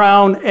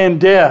 brown,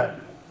 and dead.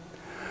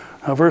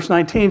 Now, verse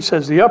 19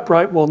 says, the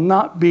upright will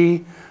not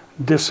be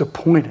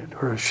disappointed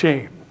or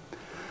ashamed.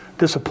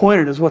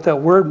 Disappointed is what that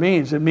word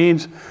means. It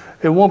means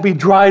it won't be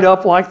dried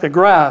up like the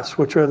grass,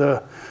 which are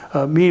the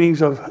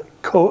meanings of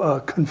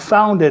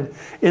confounded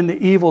in the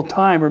evil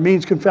time, or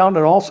means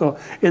confounded also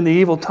in the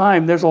evil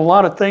time. There's a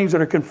lot of things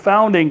that are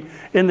confounding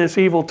in this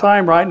evil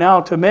time right now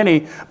to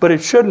many, but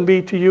it shouldn't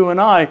be to you and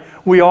I.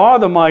 We are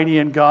the mighty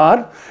in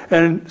God,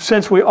 and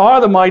since we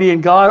are the mighty in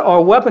God,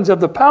 our weapons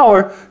have the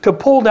power to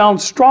pull down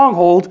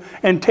strongholds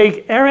and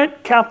take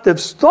errant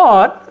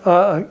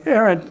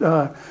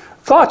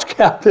thoughts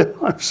captive,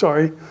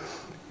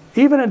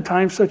 even in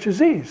times such as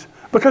these.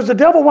 Because the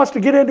devil wants to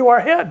get into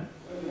our head.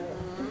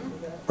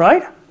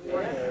 Right?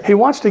 He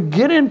wants to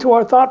get into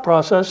our thought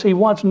process. He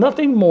wants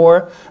nothing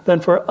more than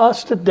for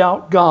us to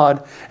doubt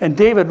God. And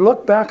David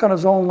looked back on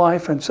his own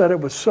life and said, it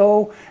was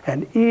so,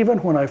 and even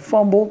when I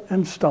fumbled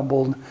and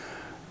stumbled,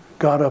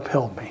 God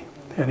upheld me.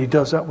 And He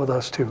does that with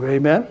us too.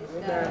 Amen?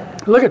 Amen.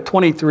 Look at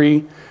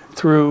 23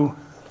 through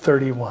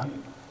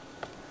 31.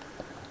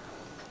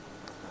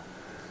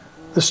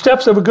 The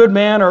steps of a good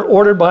man are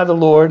ordered by the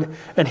Lord,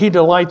 and he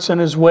delights in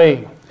his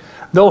way.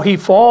 Though he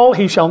fall,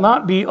 he shall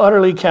not be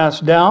utterly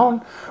cast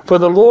down, for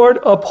the Lord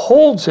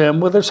upholds him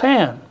with his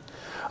hand.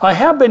 I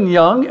have been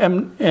young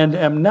and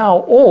am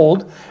now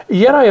old,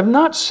 yet I have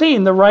not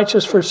seen the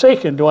righteous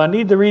forsaken. Do I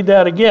need to read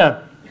that again?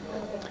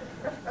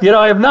 Yet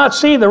I have not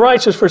seen the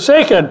righteous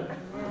forsaken,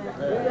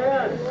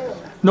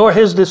 nor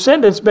his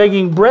descendants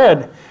begging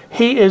bread.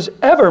 He is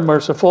ever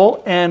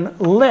merciful and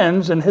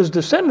lends, and his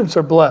descendants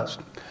are blessed.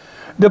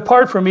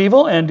 Depart from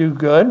evil and do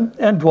good,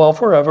 and dwell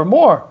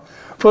forevermore.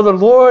 For the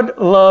Lord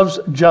loves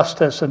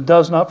justice and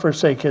does not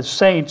forsake his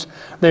saints.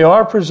 They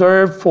are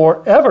preserved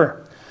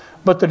forever.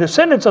 But the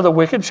descendants of the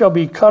wicked shall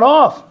be cut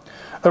off.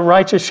 The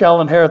righteous shall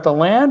inherit the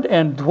land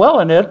and dwell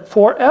in it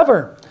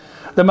forever.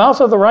 The mouth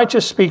of the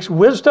righteous speaks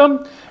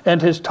wisdom,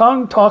 and his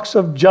tongue talks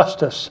of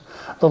justice.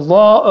 The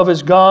law of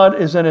his God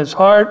is in his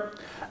heart.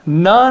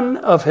 None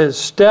of his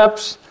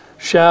steps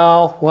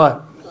shall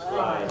what?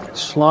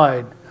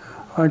 Slide.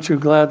 Aren't you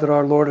glad that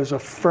our Lord is a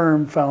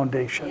firm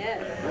foundation?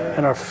 Yes.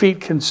 And our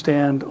feet can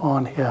stand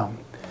on him.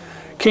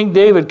 King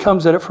David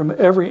comes at it from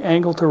every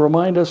angle to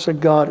remind us that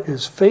God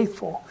is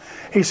faithful.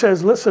 He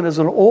says, listen, as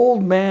an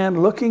old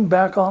man looking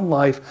back on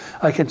life,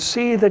 I can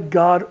see that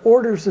God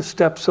orders the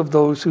steps of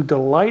those who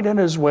delight in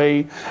his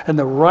way, and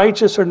the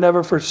righteous are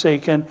never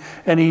forsaken.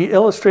 And he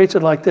illustrates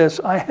it like this: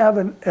 I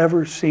haven't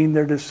ever seen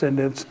their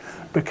descendants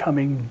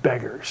becoming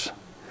beggars.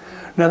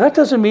 Now, that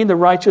doesn't mean the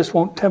righteous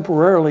won't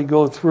temporarily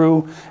go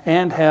through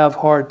and have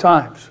hard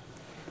times.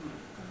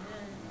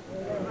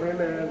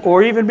 Amen.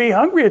 Or even be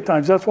hungry at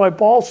times. That's why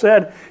Paul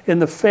said in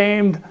the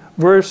famed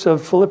verse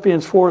of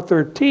Philippians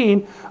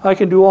 4:13, I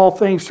can do all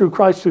things through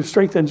Christ who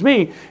strengthens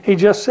me. He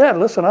just said,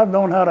 listen, I've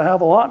known how to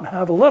have a lot and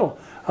have a little.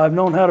 I've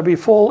known how to be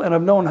full and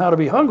I've known how to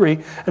be hungry.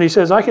 And he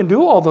says, I can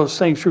do all those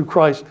things through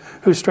Christ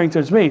who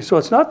strengthens me. So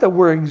it's not that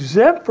we're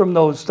exempt from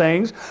those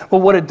things, but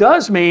what it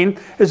does mean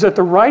is that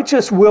the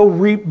righteous will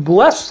reap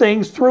blessed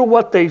things through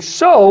what they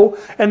sow,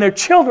 and their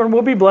children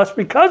will be blessed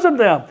because of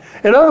them.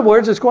 In other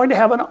words, it's going to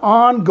have an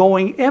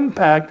ongoing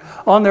impact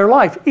on their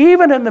life,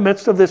 even in the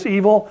midst of this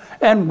evil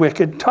and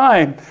wicked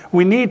time.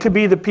 We need to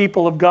be the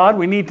people of God.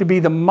 We need to be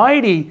the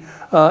mighty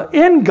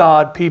in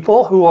God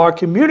people who are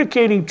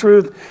communicating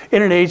truth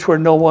in an age where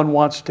no one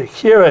wants to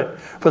hear it.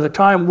 For the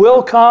time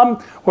will come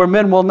where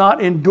men will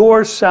not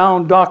endure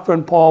sound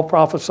doctrine, Paul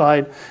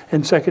prophesied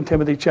in 2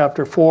 Timothy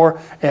chapter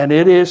 4, and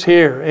it is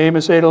here.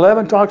 Amos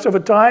 8:11 talks of a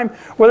time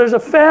where there's a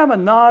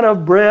famine, not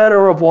of bread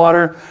or of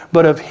water,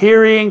 but of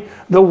hearing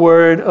the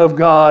word of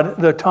God.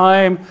 The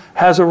time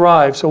has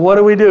arrived. So what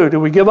do? Do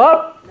we give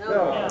up?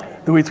 No.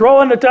 Do we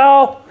throw in the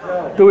towel?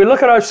 No. Do we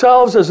look at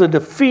ourselves as a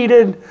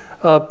defeated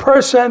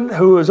person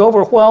who is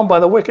overwhelmed by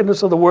the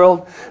wickedness of the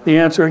world? The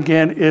answer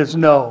again is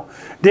no.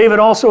 David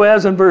also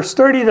adds in verse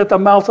 30 that the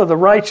mouth of the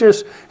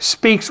righteous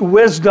speaks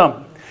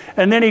wisdom.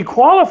 And then he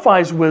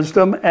qualifies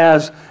wisdom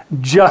as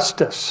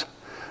justice.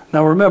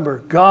 Now remember,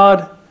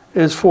 God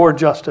is for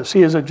justice.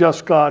 He is a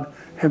just God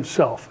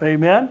himself.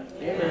 Amen?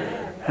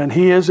 Amen. And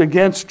he is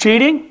against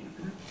cheating.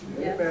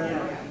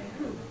 Amen.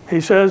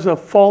 He says a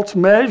false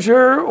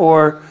measure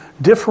or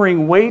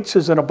differing weights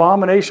is an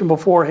abomination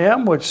before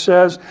him, which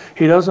says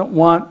he doesn't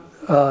want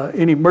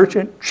any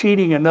merchant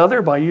cheating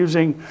another by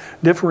using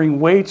differing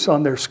weights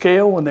on their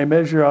scale when they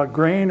measure out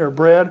grain or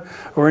bread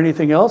or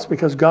anything else,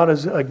 because God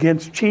is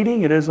against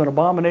cheating. It is an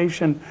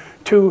abomination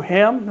to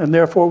him, and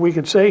therefore we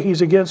could say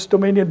he's against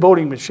Dominion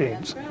voting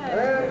machines.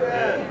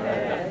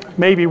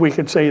 Maybe we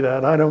could say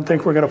that. I don't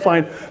think we're going to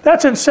find.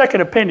 That's in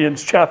 2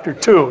 Opinions chapter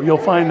 2. You'll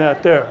find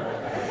that there.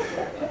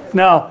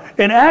 Now,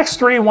 in Acts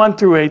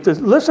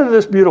 3:1-8, listen to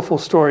this beautiful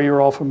story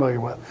you're all familiar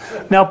with.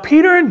 Now,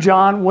 Peter and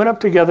John went up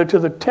together to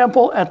the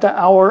temple at the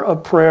hour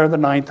of prayer, the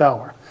 9th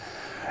hour.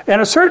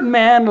 And a certain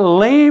man,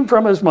 lame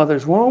from his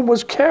mother's womb,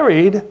 was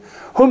carried,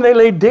 whom they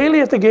laid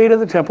daily at the gate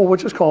of the temple,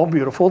 which is called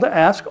Beautiful, to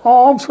ask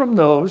alms from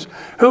those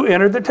who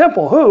entered the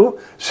temple, who,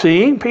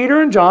 seeing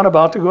Peter and John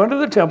about to go into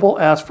the temple,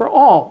 asked for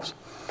alms.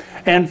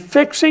 And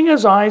fixing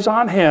his eyes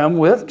on him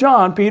with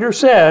John, Peter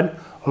said,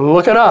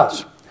 "Look at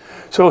us."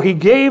 So he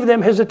gave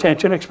them his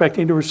attention,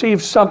 expecting to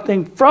receive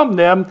something from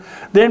them.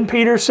 Then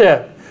Peter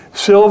said,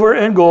 "Silver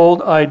and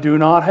gold I do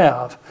not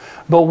have,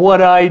 but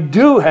what I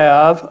do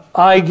have,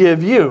 I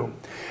give you.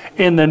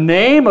 In the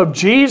name of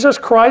Jesus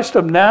Christ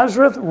of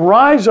Nazareth,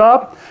 rise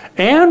up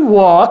and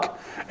walk."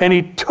 And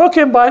he took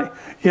him by,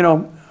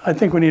 I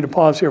think we need to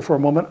pause here for a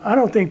moment. I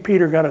don't think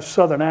Peter got a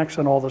southern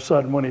accent all of a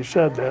sudden when he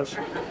said this.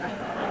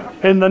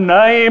 In the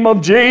name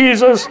of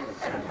Jesus.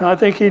 I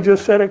think he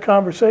just said it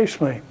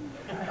conversationally.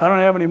 I don't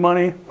have any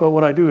money, but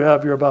what I do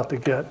have, you're about to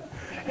get.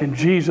 In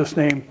Jesus'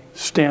 name,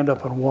 stand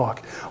up and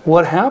walk.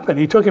 What happened?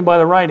 He took him by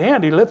the right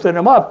hand. He lifted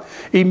him up.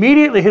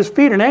 Immediately his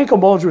feet and ankle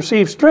bones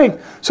received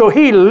strength. So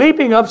he,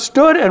 leaping up,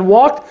 stood and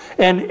walked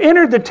and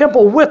entered the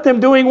temple with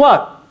them, doing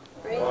what?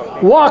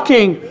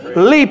 Walking,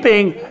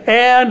 leaping,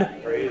 and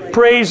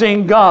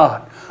praising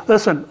God.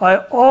 Listen, I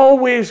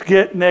always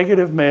get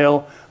negative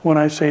mail when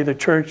I say the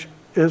church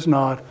is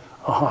not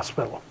a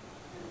hospital.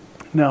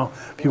 Now,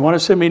 if you want to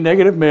send me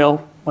negative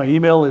mail, My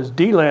email is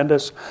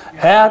dlandis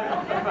at...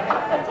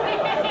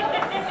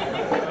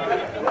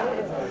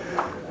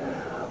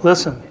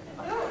 Listen,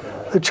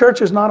 the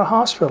church is not a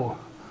hospital.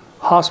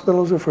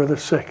 Hospitals are for the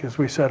sick, as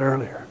we said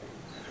earlier.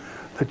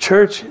 The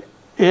church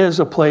is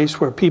a place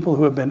where people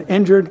who have been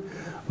injured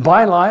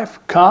by life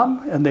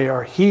come and they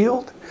are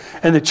healed.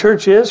 And the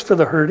church is for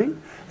the hurting.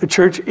 The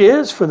church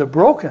is for the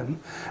broken.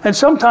 And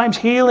sometimes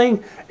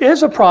healing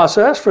is a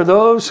process for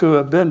those who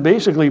have been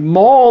basically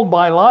mauled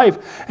by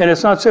life. And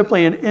it's not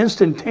simply an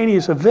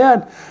instantaneous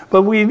event.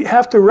 But we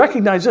have to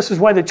recognize this is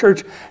why the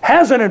church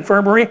has an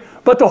infirmary.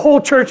 But the whole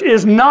church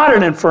is not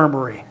an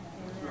infirmary.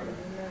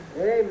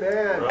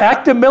 Amen.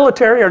 Active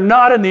military are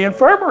not in the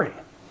infirmary.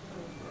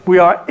 We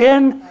are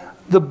in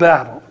the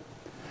battle.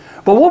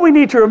 But what we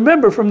need to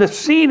remember from this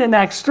scene in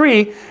Acts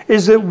 3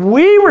 is that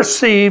we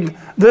received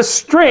the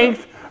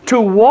strength to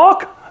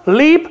walk,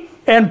 leap,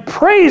 and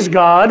praise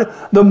God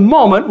the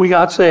moment we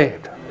got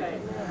saved.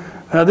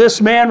 Now, this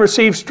man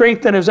received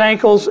strength in his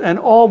ankles, and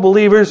all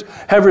believers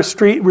have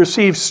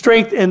received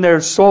strength in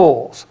their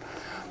souls.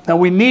 Now,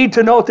 we need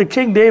to note that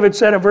King David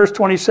said in verse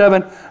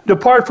 27,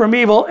 "Depart from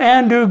evil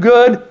and do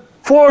good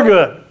for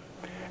good."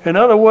 In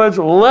other words,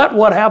 let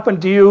what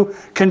happened to you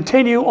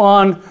continue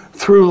on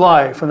through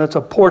life. And that's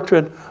a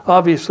portrait,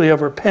 obviously,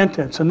 of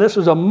repentance. And this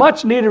is a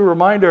much needed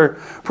reminder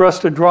for us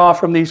to draw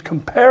from these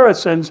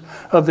comparisons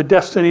of the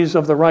destinies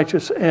of the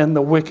righteous and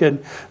the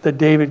wicked that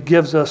David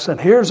gives us.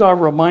 And here's our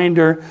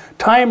reminder,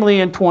 timely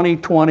in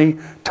 2020,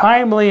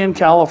 timely in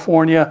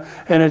California,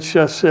 and it's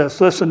just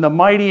this. Listen, the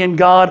mighty in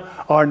God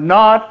are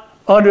not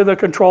under the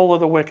control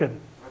of the wicked.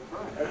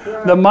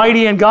 The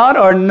mighty in God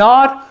are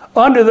not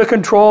under the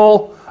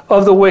control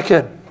of the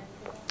wicked.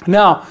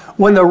 Now,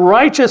 when the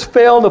righteous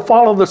fail to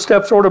follow the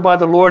steps ordered by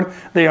the Lord,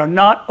 they are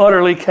not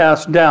utterly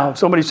cast down.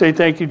 Somebody say,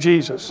 "Thank you,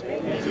 Jesus."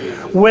 Thank you, Jesus.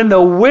 When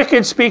the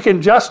wicked speak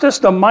injustice,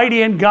 the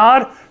mighty in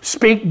God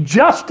speak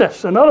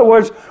justice. In other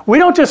words, we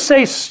don't just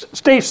say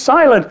stay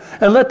silent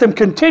and let them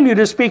continue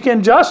to speak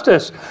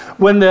injustice.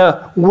 When the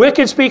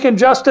wicked speak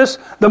injustice,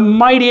 the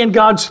mighty in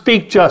God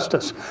speak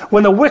justice.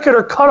 When the wicked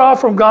are cut off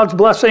from God's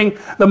blessing,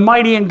 the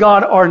mighty in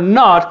God are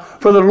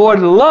not, for the Lord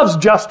loves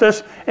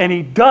justice and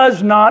He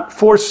does not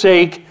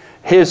forsake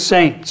His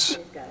saints.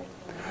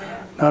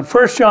 Now in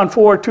 1 John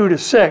 4,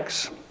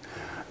 2-6,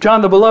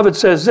 John the Beloved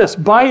says this,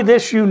 "By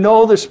this you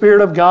know the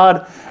Spirit of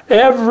God.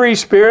 Every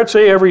spirit,"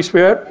 say every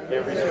spirit.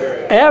 Every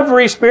spirit.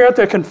 Every spirit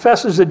that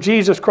confesses that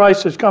Jesus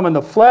Christ has come in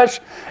the flesh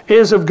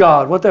is of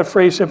God. What that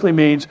phrase simply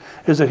means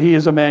is that He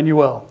is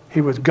Emmanuel. He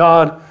was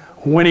God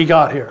when He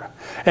got here.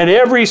 And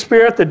every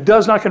spirit that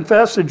does not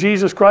confess that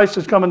Jesus Christ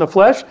has come in the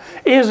flesh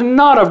is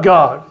not of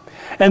God.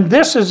 And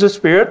this is the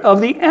spirit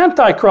of the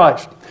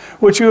Antichrist,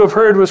 which you have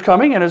heard was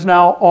coming and is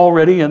now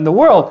already in the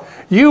world.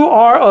 You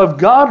are of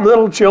God,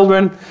 little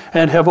children,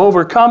 and have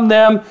overcome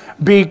them,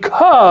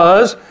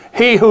 because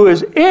He who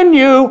is in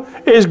you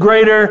is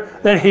greater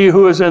than he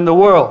who is in the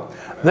world.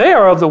 They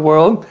are of the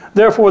world,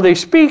 therefore they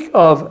speak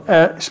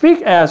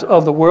as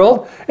of the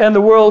world, and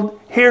the world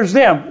hears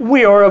them.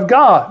 We are of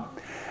God.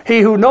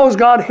 He who knows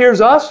God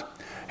hears us.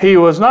 He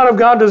who is not of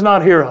God does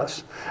not hear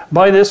us.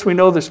 By this we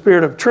know the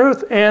spirit of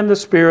truth and the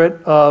spirit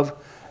of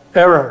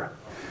error.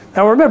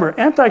 Now remember,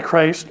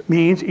 Antichrist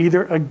means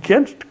either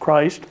against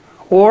Christ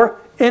or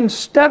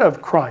instead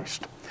of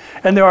Christ.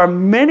 And there are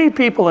many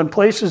people in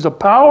places of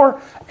power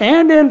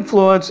and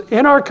influence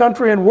in our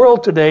country and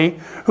world today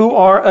who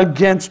are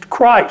against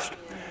Christ.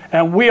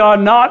 And we are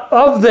not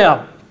of them,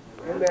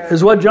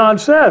 is what John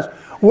says.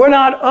 We're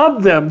not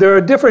of them. There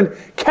are different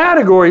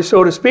categories,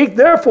 so to speak.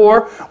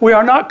 Therefore, we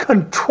are not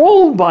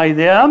controlled by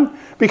them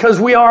because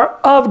we are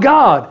of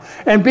God.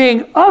 And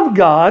being of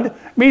God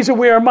means that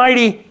we are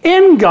mighty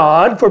in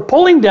God for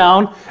pulling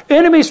down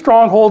enemy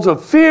strongholds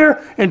of fear,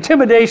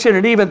 intimidation,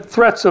 and even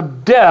threats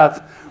of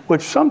death,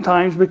 which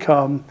sometimes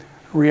become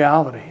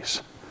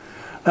realities.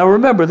 Now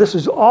remember, this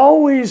has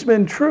always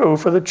been true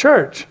for the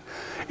church.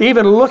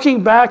 Even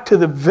looking back to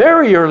the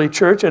very early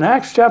church in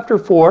Acts chapter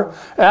 4,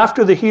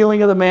 after the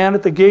healing of the man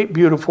at the gate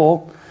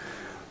beautiful,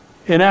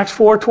 in Acts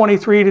 4,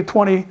 23 to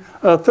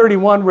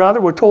 31,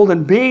 we're told,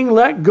 in being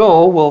let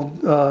go,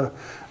 we'll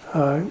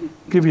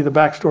give you the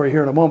backstory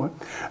here in a moment,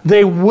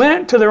 they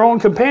went to their own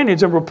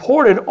companions and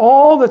reported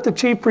all that the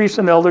chief priests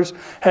and elders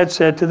had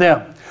said to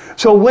them.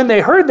 So when they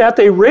heard that,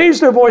 they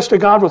raised their voice to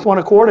God with one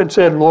accord and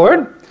said,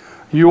 "Lord,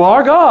 you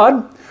are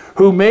God,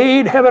 who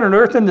made heaven and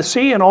earth and the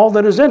sea and all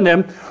that is in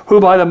them, who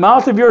by the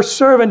mouth of your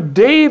servant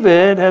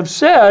David have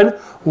said,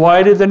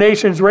 why did the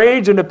nations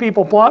rage and the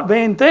people plot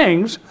vain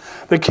things?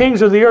 The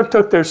kings of the earth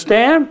took their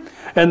stand,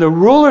 and the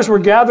rulers were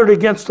gathered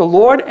against the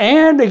Lord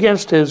and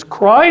against His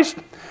Christ.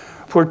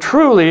 For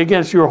truly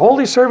against your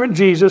holy servant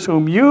Jesus,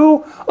 whom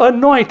you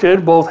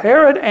anointed, both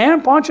Herod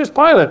and Pontius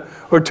Pilate,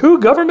 or two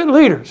government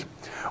leaders,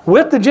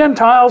 with the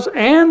Gentiles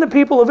and the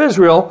people of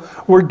Israel,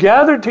 were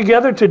gathered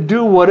together to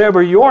do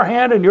whatever your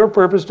hand and your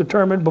purpose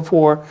determined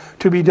before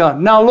to be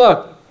done." Now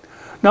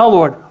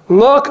Lord,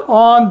 look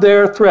on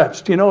their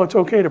threats. Do you know it's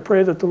okay to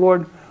pray that the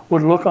Lord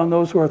would look on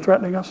those who are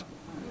threatening us?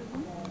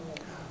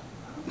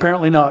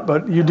 Apparently not,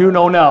 but you do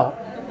know now.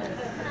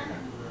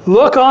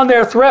 Look on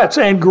their threats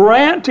and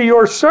grant to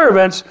your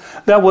servants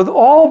that with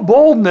all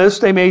boldness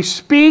they may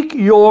speak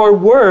your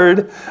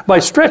word by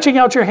stretching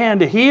out your hand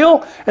to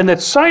heal, and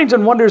that signs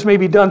and wonders may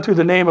be done through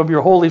the name of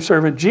your holy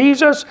servant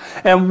Jesus.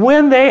 And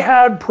when they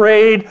had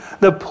prayed,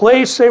 the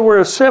place they were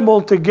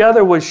assembled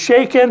together was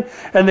shaken,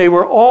 and they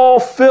were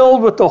all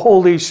filled with the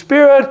Holy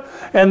Spirit,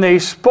 and they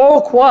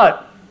spoke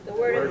what? The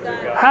word of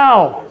God.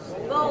 How?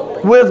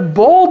 Boldly. With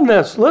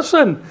boldness.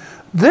 Listen,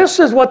 this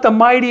is what the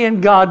mighty in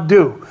God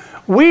do.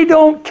 We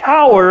don't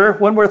cower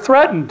when we're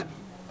threatened.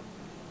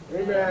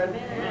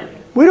 Amen.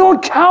 We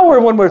don't cower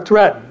when we're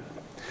threatened.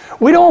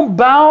 We don't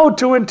bow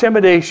to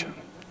intimidation.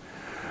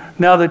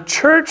 Now the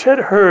church had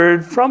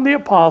heard from the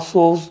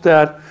apostles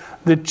that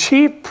the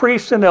chief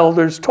priests and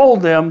elders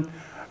told them,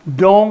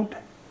 don't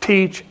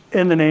teach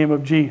in the name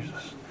of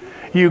Jesus.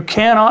 You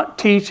cannot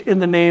teach in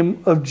the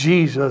name of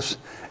Jesus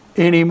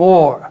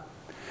anymore.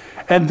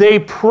 And they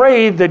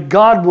prayed that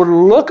God would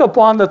look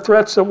upon the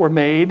threats that were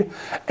made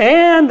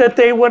and that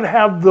they would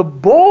have the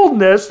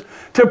boldness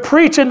to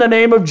preach in the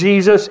name of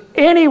Jesus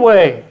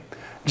anyway.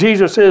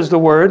 Jesus is the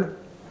Word.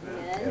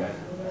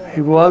 Amen. He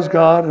was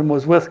God and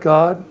was with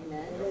God.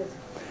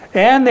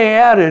 And they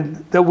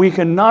added that we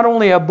can not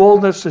only have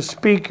boldness to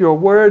speak your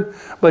word,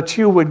 but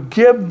you would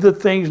give the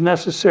things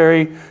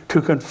necessary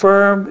to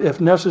confirm,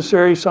 if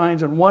necessary,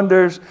 signs and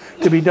wonders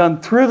to be done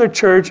through the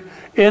church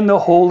in the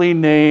holy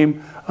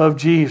name of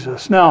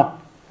Jesus. Now,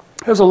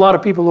 there's a lot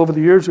of people over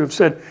the years who have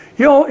said,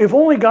 you know, if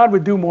only God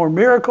would do more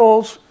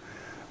miracles,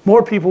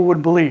 more people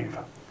would believe.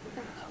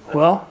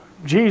 Well,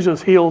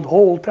 Jesus healed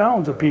whole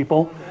towns of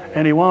people,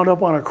 and he wound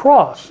up on a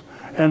cross,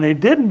 and they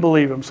didn't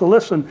believe him. So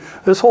listen,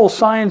 this whole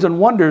signs and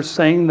wonders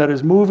thing that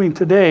is moving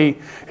today,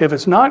 if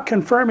it's not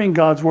confirming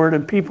God's word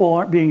and people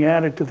aren't being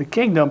added to the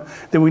kingdom,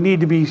 then we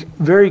need to be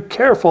very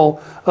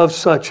careful of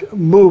such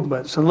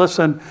movements. And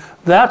listen,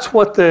 that's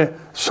what the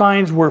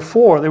signs were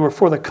for. They were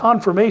for the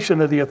confirmation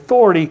of the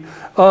authority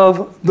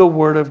of the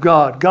Word of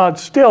God. God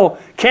still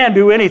can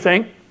do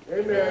anything.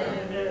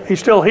 Amen. He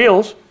still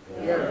heals.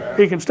 Yes.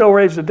 He can still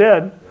raise the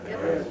dead.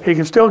 He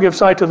can still give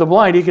sight to the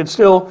blind. He can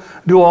still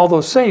do all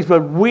those things.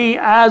 But we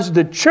as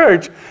the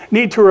church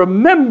need to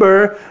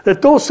remember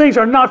that those things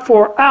are not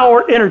for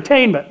our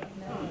entertainment.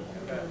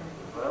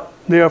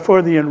 They are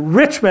for the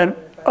enrichment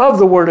of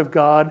the Word of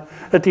God,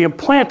 that the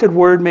implanted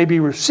Word may be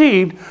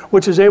received,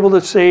 which is able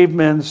to save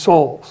men's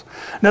souls.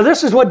 Now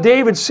this is what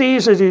David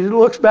sees as he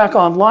looks back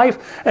on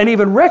life and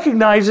even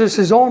recognizes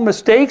his own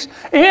mistakes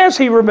as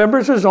he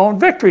remembers his own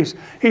victories.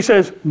 He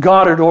says,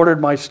 God had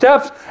ordered my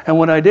steps, and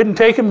when I didn't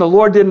take him, the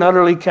Lord didn't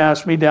utterly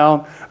cast me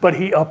down, but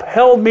he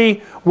upheld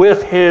me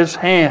with his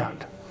hand.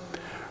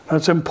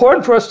 It's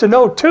important for us to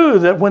know, too,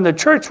 that when the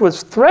church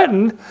was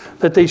threatened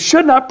that they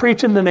should not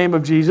preach in the name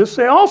of Jesus,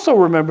 they also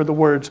remember the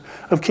words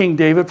of King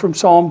David from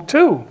Psalm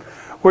 2,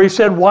 where he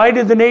said, why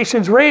did the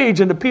nations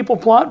rage and the people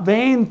plot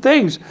vain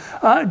things?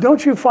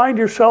 Don't you find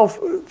yourself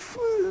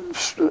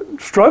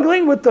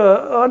struggling with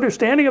the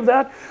understanding of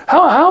that?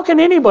 How can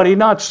anybody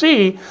not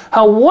see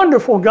how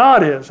wonderful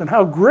God is and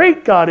how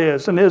great God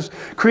is and his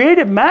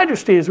creative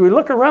majesty as we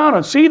look around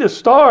and see the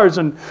stars?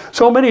 And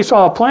so many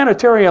saw a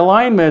planetary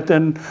alignment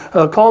and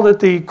called it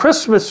the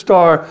Christmas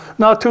star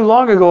not too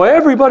long ago.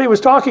 Everybody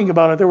was talking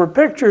about it. There were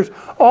pictures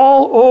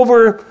all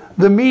over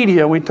the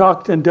media. We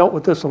talked and dealt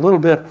with this a little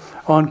bit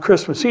on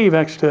Christmas Eve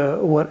as to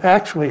what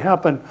actually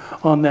happened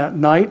on that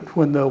night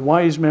when the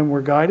wise men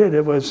were guided.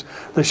 It was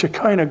the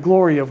Shekinah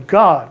glory of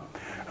God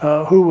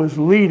who was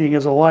leading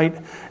as a light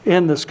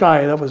in the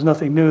sky. That was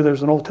nothing new.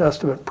 There's an Old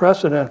Testament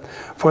precedent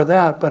for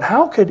that. But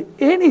how could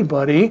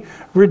anybody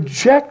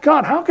reject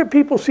God? How could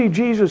people see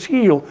Jesus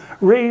heal,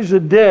 raise the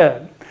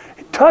dead,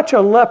 touch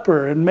a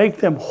leper and make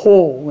them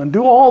whole, and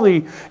do all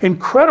the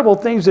incredible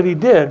things that he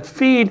did,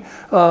 feed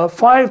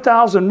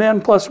 5,000 men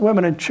plus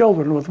women and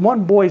children with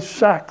one boy's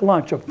sack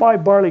lunch of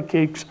 5 barley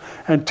cakes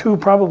and 2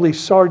 probably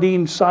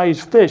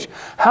sardine-sized fish?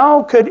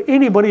 How could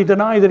anybody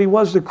deny that he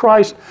was the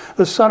Christ,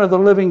 the Son of the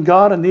living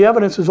God? And the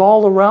evidence is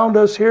all around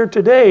us here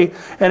today.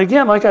 And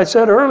again, like I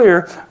said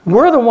earlier,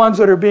 we're the ones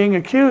that are being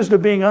accused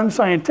of being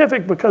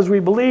unscientific because we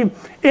believe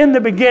in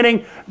the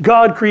beginning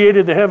God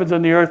created the heavens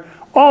and the earth.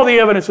 All the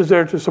evidence is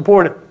there to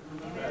support it.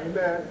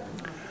 Amen.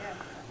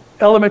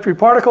 Elementary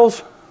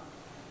particles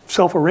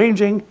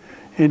self-arranging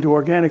into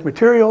organic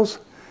materials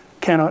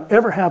cannot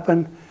ever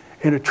happen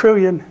in a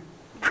trillion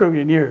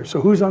years.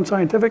 So who's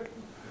unscientific?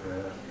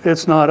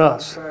 It's not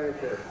us.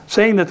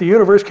 Saying that the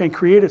universe can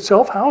create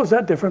itself, how is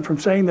that different from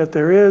saying that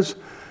there is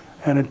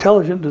an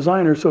intelligent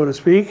designer, so to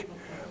speak,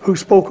 who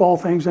spoke all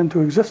things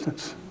into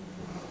existence?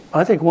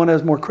 I think one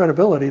has more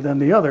credibility than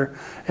the other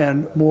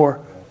and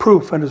more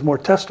proof and is more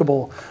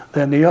testable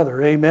than the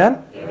other.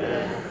 Amen?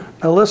 Amen.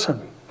 Now listen,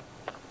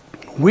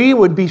 we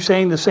would be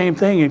saying the same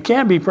thing and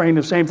can be praying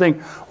the same thing.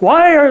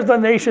 Why are the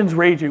nations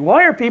raging?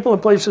 Why are people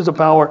in places of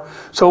power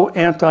so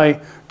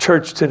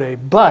anti-church today?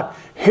 But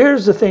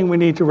here's the thing we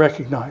need to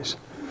recognize.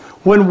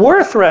 When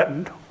we're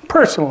threatened,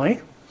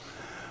 personally,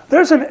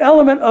 there's an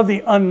element of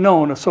the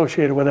unknown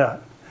associated with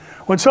that.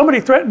 When somebody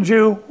threatens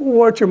you,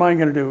 what's your mind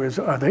going to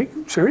do? Are they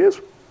serious?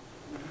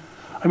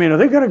 I mean, are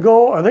they going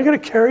to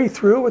carry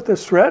through with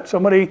this threat?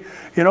 Somebody,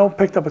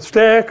 picked up a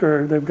stick,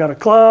 or they've got a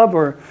club,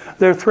 or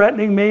they're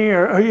threatening me,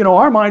 or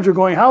our minds are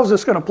going, how's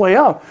this going to play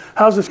out?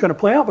 How's this going to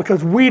play out?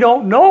 Because we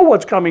don't know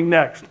what's coming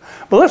next.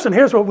 But listen,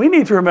 here's what we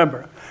need to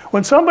remember.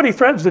 When somebody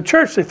threatens the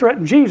church, they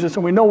threaten Jesus,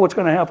 and we know what's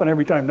going to happen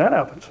every time that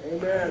happens.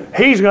 Amen.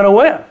 He's going to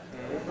win.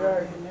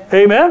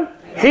 Amen?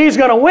 He's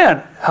going to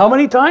win. How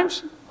many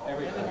times?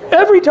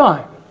 Every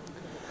time.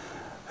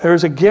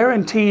 There's a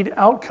guaranteed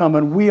outcome,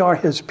 and we are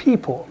his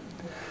people.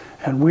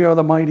 And we are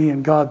the mighty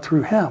in God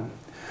through him.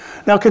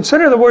 Now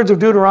consider the words of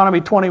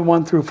Deuteronomy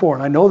 21-4.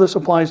 And I know this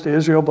applies to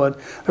Israel, but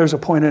there's a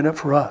point in it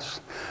for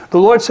us. The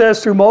Lord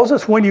says through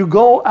Moses, when you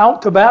go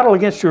out to battle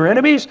against your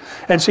enemies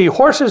and see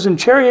horses and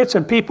chariots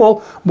and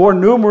people more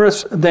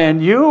numerous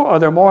than you, are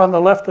there more on the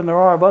left than there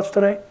are of us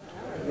today?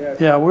 Yes.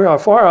 Yeah, we are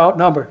far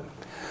outnumbered.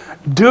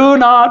 Do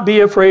not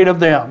be afraid of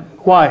them.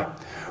 Why?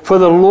 For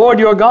the Lord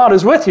your God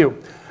is with you.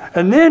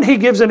 And then he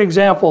gives an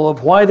example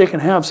of why they can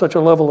have such a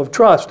level of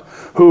trust.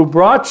 Who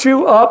brought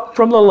you up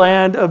from the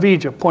land of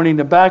Egypt, pointing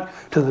them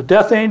back to the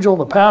death angel,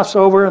 the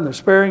Passover, and the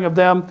sparing of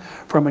them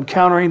from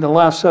encountering the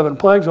last 7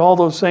 plagues, all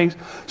those things.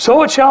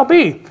 So it shall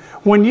be,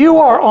 when you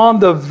are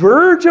on the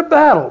verge of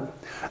battle,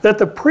 that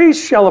the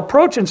priest shall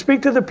approach and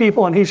speak to the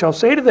people, and he shall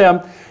say to them,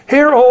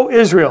 Hear, O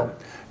Israel,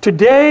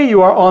 today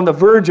you are on the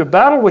verge of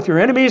battle with your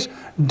enemies.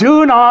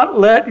 Do not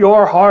let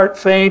your heart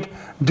faint.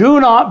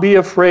 Do not be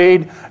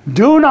afraid.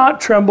 Do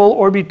not tremble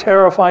or be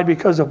terrified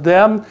because of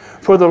them.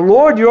 For the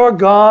Lord your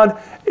God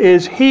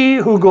is he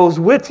who goes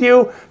with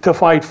you to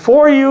fight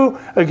for you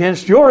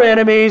against your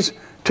enemies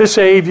to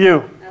save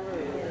you.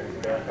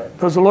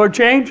 Does the Lord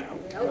change?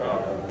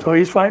 So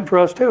he's fighting for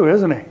us too,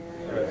 isn't he?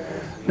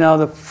 Now,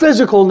 the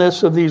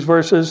physicalness of these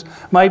verses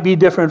might be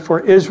different for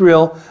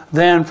Israel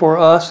than for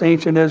us,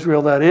 ancient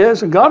Israel that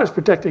is. And God is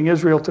protecting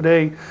Israel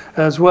today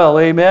as well.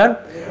 Amen?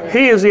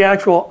 He is the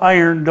actual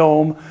Iron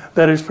Dome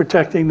that is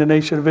protecting the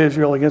nation of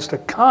Israel against a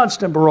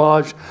constant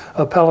barrage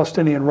of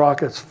Palestinian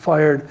rockets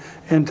fired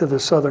into the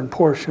southern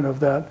portion of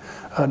that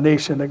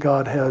nation that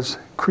God has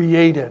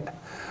created.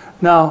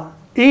 Now,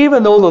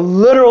 even though the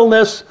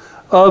literalness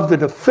of the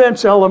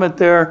defense element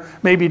there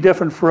may be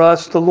different for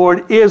us, the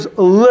Lord is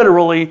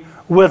literally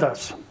with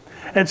us.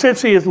 And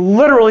since he is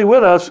literally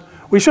with us,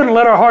 we shouldn't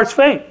let our hearts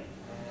faint.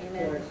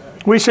 Amen.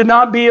 We should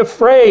not be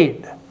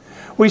afraid.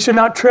 We should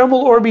not tremble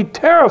or be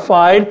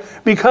terrified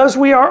because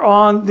we are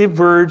on the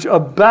verge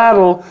of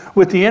battle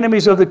with the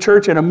enemies of the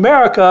church in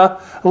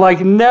America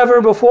like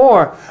never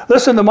before.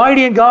 Listen, the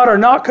mighty in God are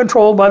not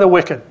controlled by the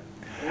wicked.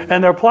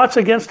 And their plots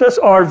against us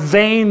are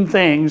vain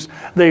things.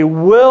 They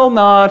will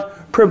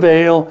not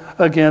prevail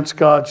against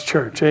God's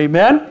church.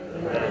 Amen?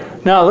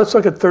 Amen. Now let's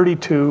look at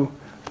 32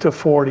 to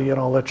 40 and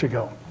I'll let you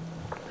go.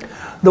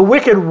 The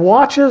wicked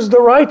watches the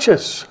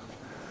righteous,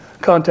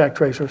 contact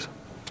tracers,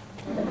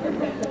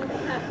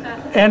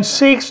 and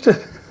seeks.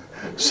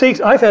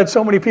 I've had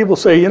so many people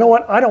say, you know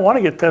what, I don't want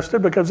to get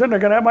tested because then they're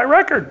going to have my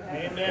record.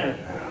 Amen.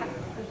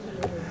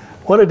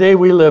 What a day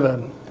we live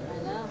in.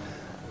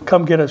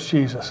 Come get us,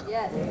 Jesus.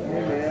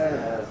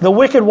 Yes. The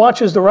wicked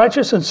watches the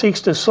righteous and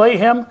seeks to slay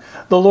him.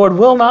 The Lord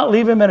will not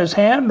leave him in his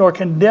hand, nor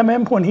condemn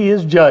him when he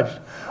is judged.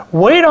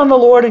 Wait on the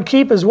Lord and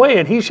keep his way,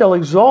 and he shall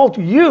exalt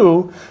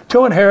you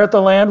to inherit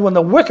the land. When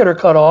the wicked are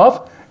cut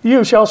off,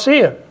 you shall see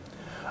it.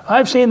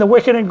 I've seen the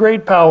wicked in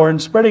great power,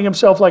 and spreading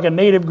himself like a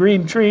native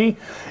green tree.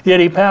 Yet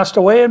he passed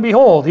away, and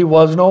behold, he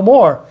was no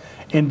more.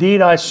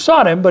 Indeed, I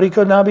sought him, but he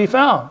could not be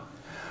found.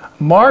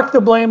 Mark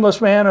the blameless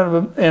man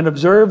and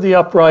observe the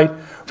upright,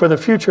 for the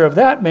future of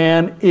that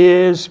man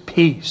is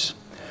peace.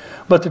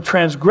 But the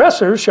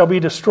transgressors shall be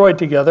destroyed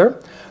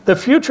together. The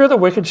future of the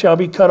wicked shall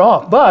be cut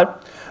off.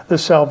 But the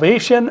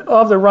salvation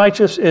of the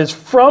righteous is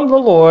from the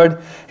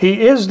Lord.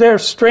 He is their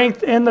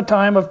strength in the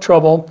time of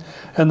trouble.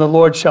 And the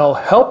Lord shall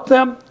help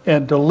them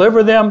and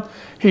deliver them.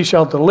 He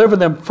shall deliver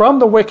them from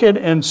the wicked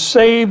and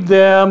save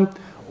them.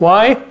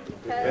 Why?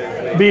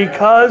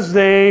 Because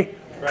they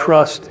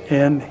trust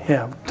in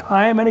him.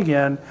 Time and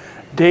again,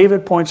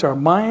 David points our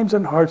minds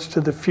and hearts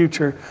to the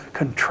future,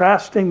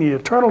 contrasting the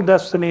eternal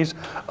destinies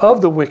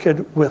of the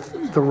wicked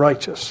with the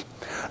righteous.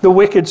 The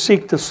wicked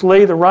seek to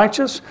slay the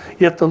righteous,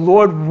 yet the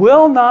Lord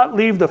will not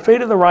leave the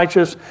fate of the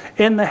righteous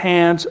in the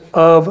hands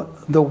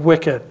of the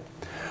wicked.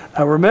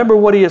 Now remember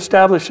what he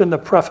established in the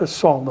preface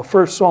psalm, the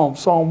first psalm,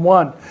 Psalm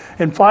 1.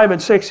 In 5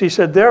 and 6 he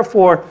said,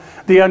 Therefore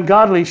the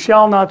ungodly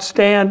shall not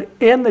stand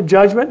in the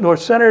judgment, nor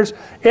sinners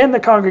in the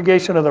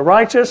congregation of the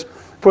righteous.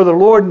 For the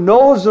Lord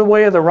knows the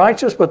way of the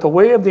righteous, but the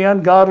way of the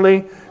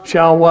ungodly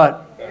shall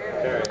what?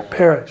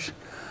 Perish.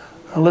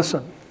 Now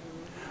listen,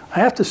 I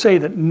have to say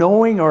that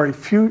knowing our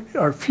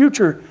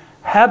future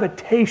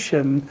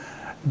habitation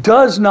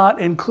does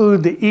not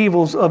include the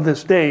evils of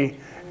this day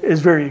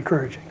is very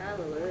encouraging.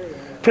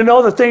 To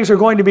know that things are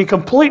going to be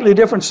completely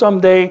different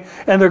someday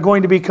and they're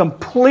going to be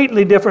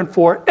completely different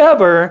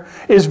forever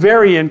is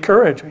very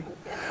encouraging.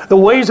 The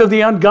ways of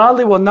the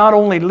ungodly will not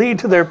only lead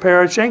to their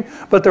perishing,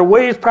 but their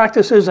ways,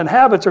 practices, and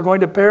habits are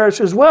going to perish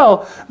as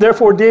well.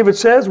 Therefore, David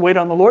says, wait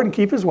on the Lord and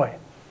keep his way.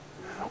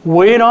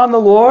 Wait on the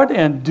Lord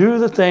and do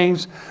the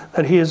things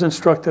that He has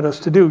instructed us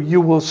to do.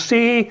 You will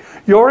see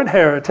your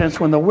inheritance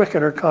when the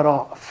wicked are cut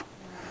off.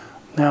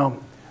 Now,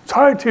 it's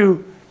hard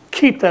to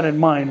keep that in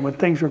mind when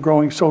things are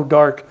growing so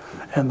dark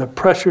and the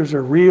pressures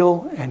are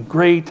real and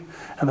great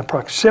and the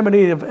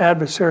proximity of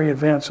adversary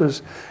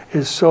advances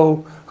is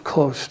so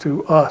close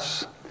to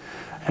us.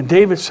 And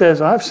David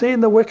says, I've seen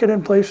the wicked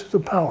in places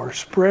of power,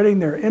 spreading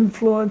their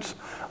influence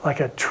like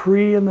a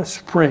tree in the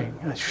spring,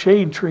 a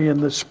shade tree in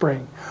the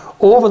spring,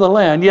 over the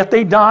land. Yet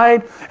they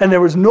died, and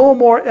there was no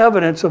more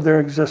evidence of their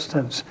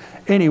existence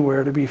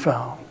anywhere to be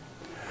found.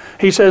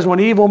 He says, when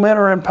evil men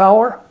are in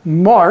power,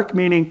 mark,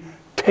 meaning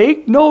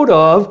take note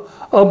of,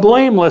 a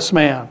blameless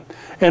man,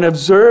 and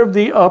observe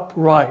the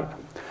upright.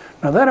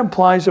 Now that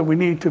implies that we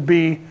need to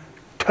be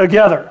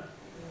together.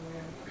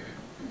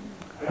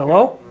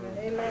 Hello?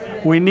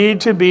 We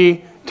need to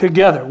be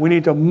together. We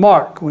need to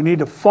mark. We need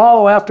to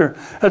follow after.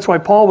 That's why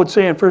Paul would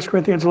say in 1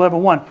 Corinthians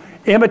 11:1,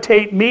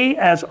 imitate me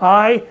as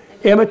I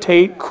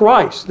imitate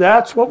Christ.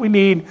 That's what we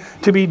need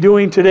to be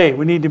doing today.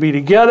 We need to be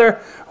together.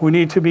 We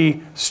need to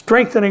be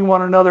strengthening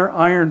one another.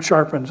 Iron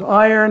sharpens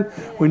iron.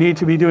 We need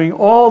to be doing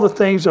all the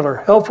things that are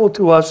helpful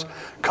to us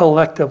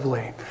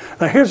collectively.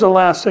 Now here's the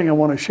last thing I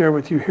want to share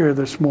with you here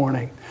this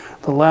morning.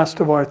 The last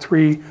of our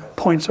 3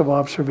 points of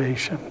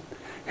observation.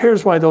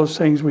 Here's why those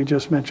things we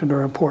just mentioned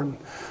are important.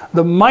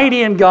 The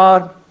mighty in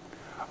God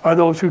are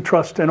those who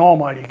trust in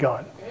Almighty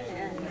God.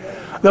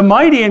 The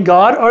mighty in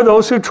God are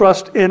those who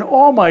trust in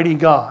Almighty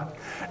God.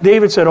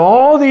 David said,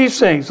 all these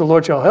things, the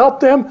Lord shall help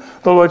them,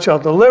 the Lord shall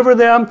deliver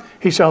them,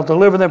 He shall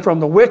deliver them from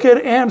the wicked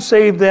and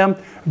save them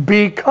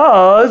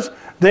because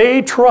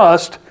they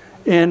trust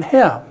in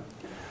Him.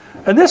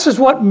 And this is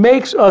what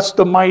makes us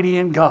the mighty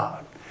in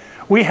God.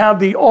 We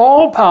have the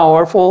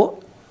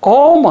all-powerful,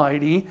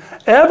 almighty,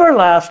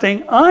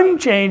 everlasting,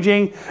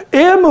 unchanging,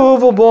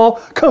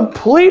 immovable,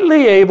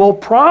 completely able,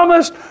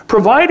 promised,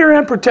 provider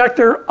and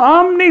protector,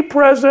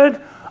 omnipresent,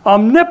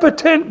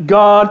 omnipotent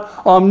God,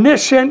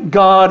 omniscient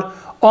God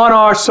on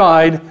our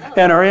side,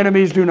 and our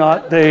enemies do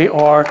not. They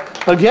are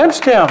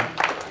against Him.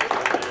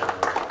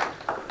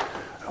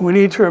 We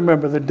need to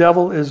remember the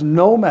devil is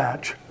no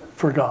match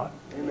for God.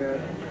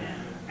 Amen.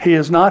 He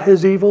is not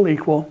His evil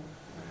equal.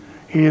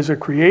 He is a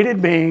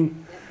created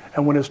being,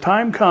 and when His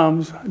time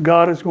comes,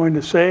 God is going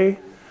to say,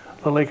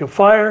 the lake of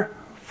fire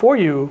for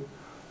you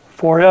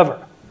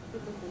forever.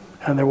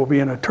 And there will be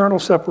an eternal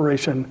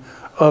separation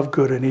of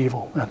good and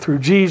evil. And through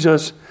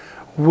Jesus,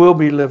 we'll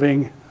be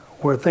living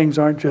where things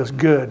aren't just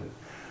good,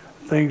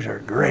 things are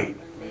great.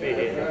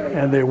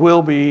 And they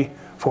will be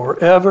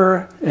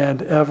forever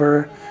and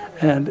ever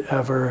and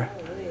ever.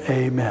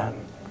 Amen.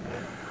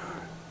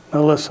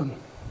 Now listen,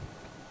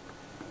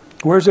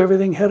 where's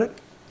everything headed?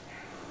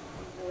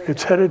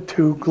 It's headed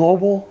to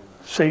global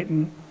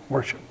Satan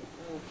worship.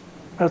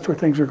 That's where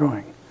things are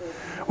going.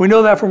 We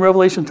know that from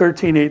Revelation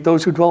 13:8.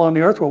 Those who dwell on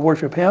the earth will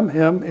worship Him.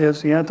 Him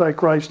is the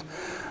Antichrist.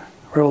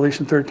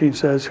 Revelation 13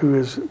 says, who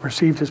has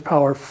received his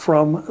power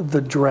from the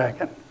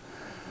dragon,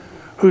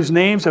 whose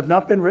names have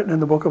not been written in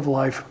the book of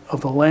life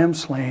of the Lamb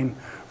slain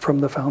from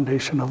the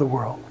foundation of the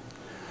world.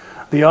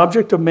 The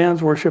object of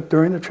man's worship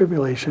during the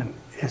tribulation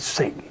is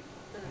Satan.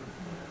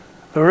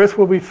 The earth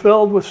will be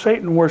filled with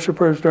Satan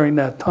worshipers during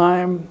that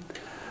time.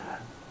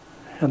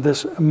 And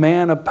this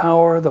man of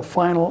power, the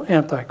final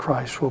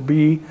Antichrist, will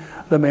be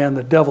the man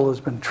the devil has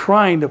been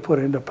trying to put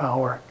into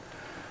power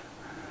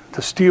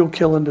to steal,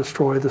 kill, and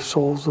destroy the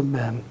souls of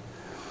men.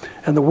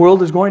 And the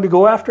world is going to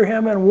go after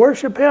him and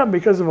worship him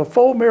because of a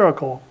faux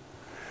miracle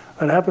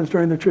that happens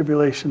during the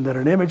tribulation, that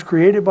an image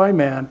created by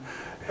man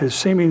is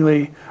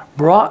seemingly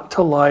brought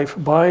to life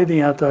by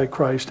the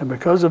Antichrist. And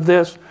because of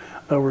this,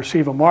 they'll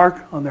receive a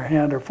mark on their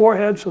hand or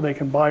forehead so they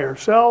can buy or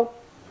sell.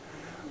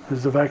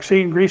 Is the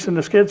vaccine greasing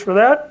the skids for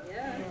that?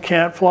 Yeah.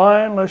 Can't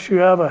fly unless you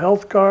have a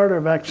health card or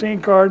a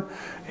vaccine card.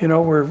 You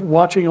know, we're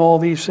watching all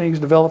these things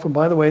develop. And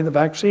by the way, the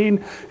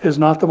vaccine is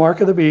not the mark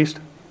of the beast.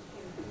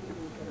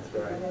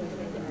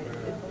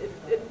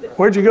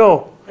 Where'd you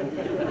go?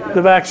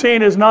 The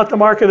vaccine is not the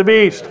mark of the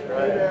beast.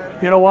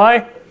 You know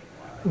why?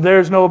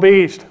 There's no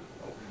beast.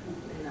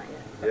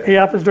 He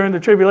happens during the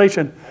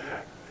tribulation.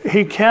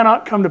 He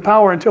cannot come to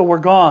power until we're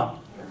gone.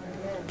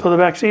 So the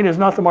vaccine is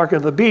not the mark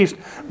of the beast,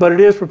 but it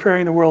is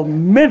preparing the world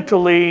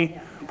mentally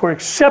for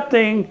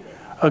accepting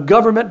a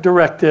government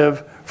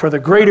directive for the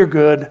greater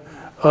good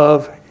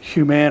of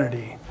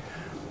humanity.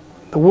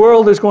 The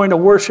world is going to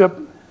worship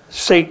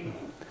Satan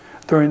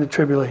during the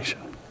tribulation.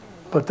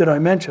 But did I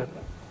mention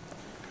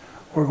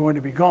we're going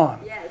to be gone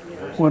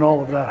when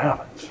all of that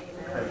happens?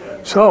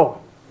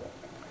 So,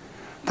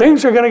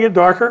 things are going to get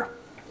darker.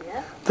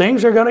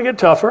 Things are going to get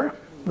tougher.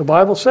 The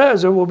Bible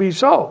says it will be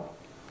so.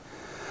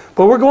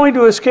 But we're going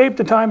to escape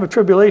the time of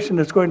tribulation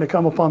that's going to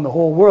come upon the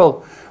whole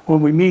world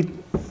when we meet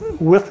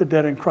with the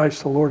dead in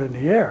Christ the Lord in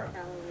the air.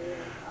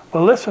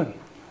 But listen,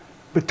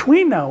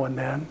 between now and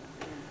then,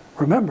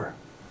 remember,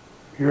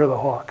 you're the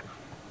hawk.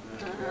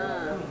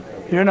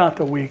 You're not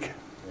the weak.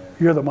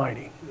 You're the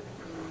mighty.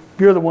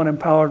 You're the one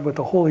empowered with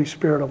the Holy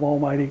Spirit of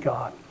Almighty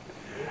God.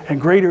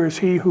 And greater is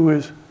He who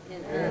is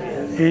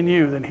in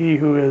you than he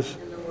who is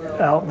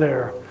out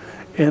there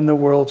in the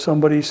world.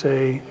 Somebody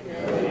say,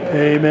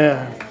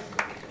 Amen.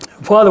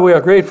 Father, we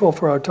are grateful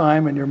for our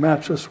time in your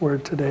matchless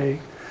word today.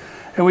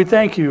 And we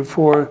thank you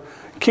for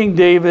King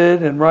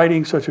David and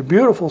writing such a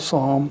beautiful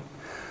psalm.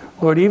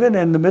 Lord, even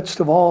in the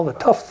midst of all the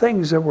tough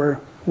things that were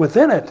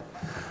within it,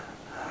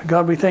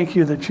 God, we thank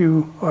you that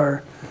you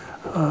are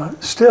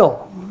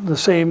still the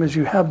same as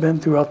you have been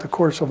throughout the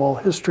course of all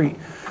history.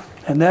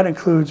 And that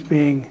includes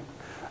being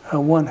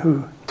one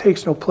who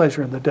takes no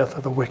pleasure in the death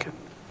of the wicked.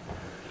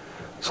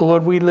 So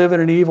Lord, we live in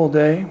an evil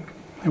day,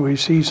 and we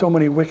see so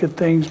many wicked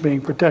things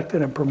being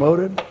protected and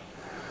promoted,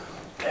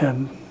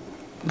 and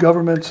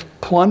governments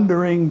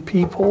plundering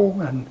people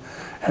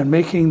and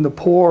making the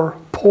poor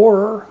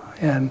poorer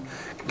and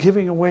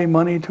giving away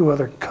money to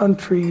other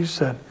countries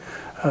that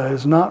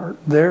is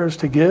not theirs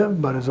to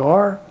give, but is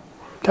our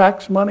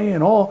tax money,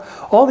 and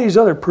all these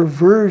other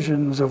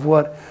perversions of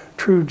what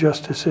true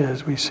justice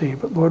is we see.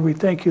 But Lord, we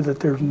thank you that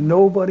there's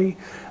nobody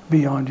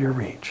beyond your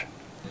reach.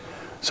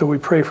 So we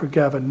pray for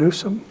Gavin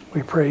Newsom.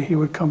 We pray he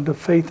would come to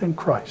faith in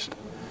Christ.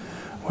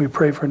 We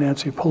pray for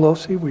Nancy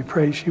Pelosi. We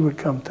pray she would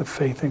come to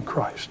faith in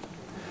Christ.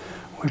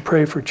 We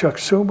pray for Chuck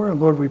Schumer.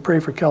 And Lord, we pray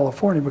for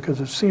California, because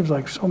it seems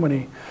like so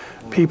many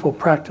people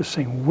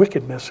practicing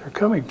wickedness are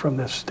coming from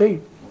this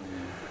state.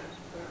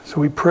 So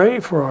we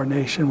pray for our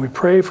nation. We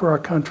pray for our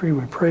country.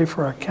 We pray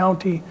for our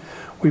county.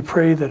 We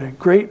pray that a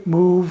great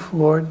move,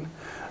 Lord,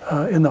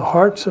 in the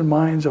hearts and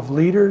minds of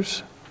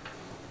leaders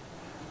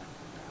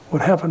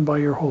would happen by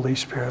your Holy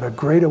Spirit, a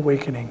great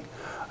awakening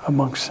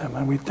amongst them.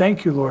 And we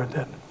thank you, Lord,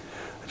 that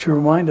you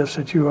remind us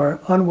that you are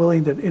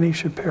unwilling that any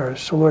should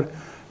perish. So Lord,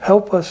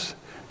 help us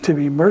to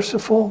be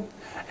merciful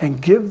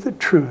and give the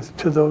truth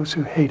to those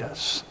who hate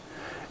us,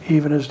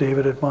 even as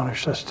David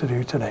admonished us to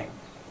do today.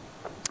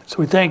 So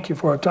we thank you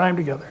for our time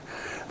together.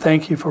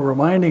 Thank you for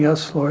reminding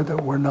us, Lord,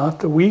 that we're not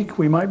the weak.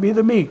 We might be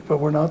the meek, but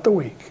we're not the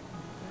weak.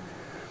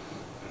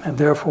 And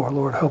therefore,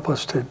 Lord, help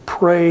us to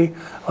pray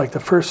like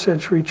the first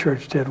century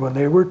church did when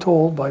they were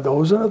told by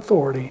those in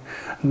authority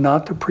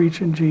not to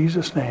preach in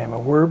Jesus' name.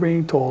 And we're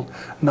being told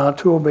not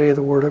to obey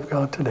the word of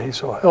God today.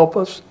 So help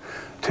us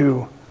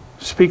to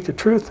speak the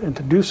truth and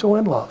to do so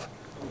in love.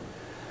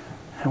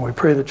 And we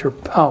pray that your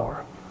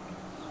power,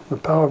 the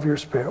power of your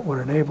Spirit, would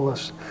enable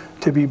us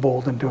to be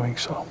bold in doing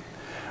so.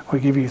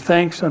 We give you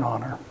thanks and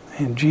honor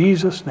in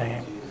Jesus'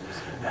 name.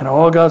 And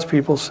all God's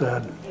people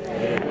said,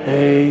 Amen.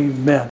 Amen.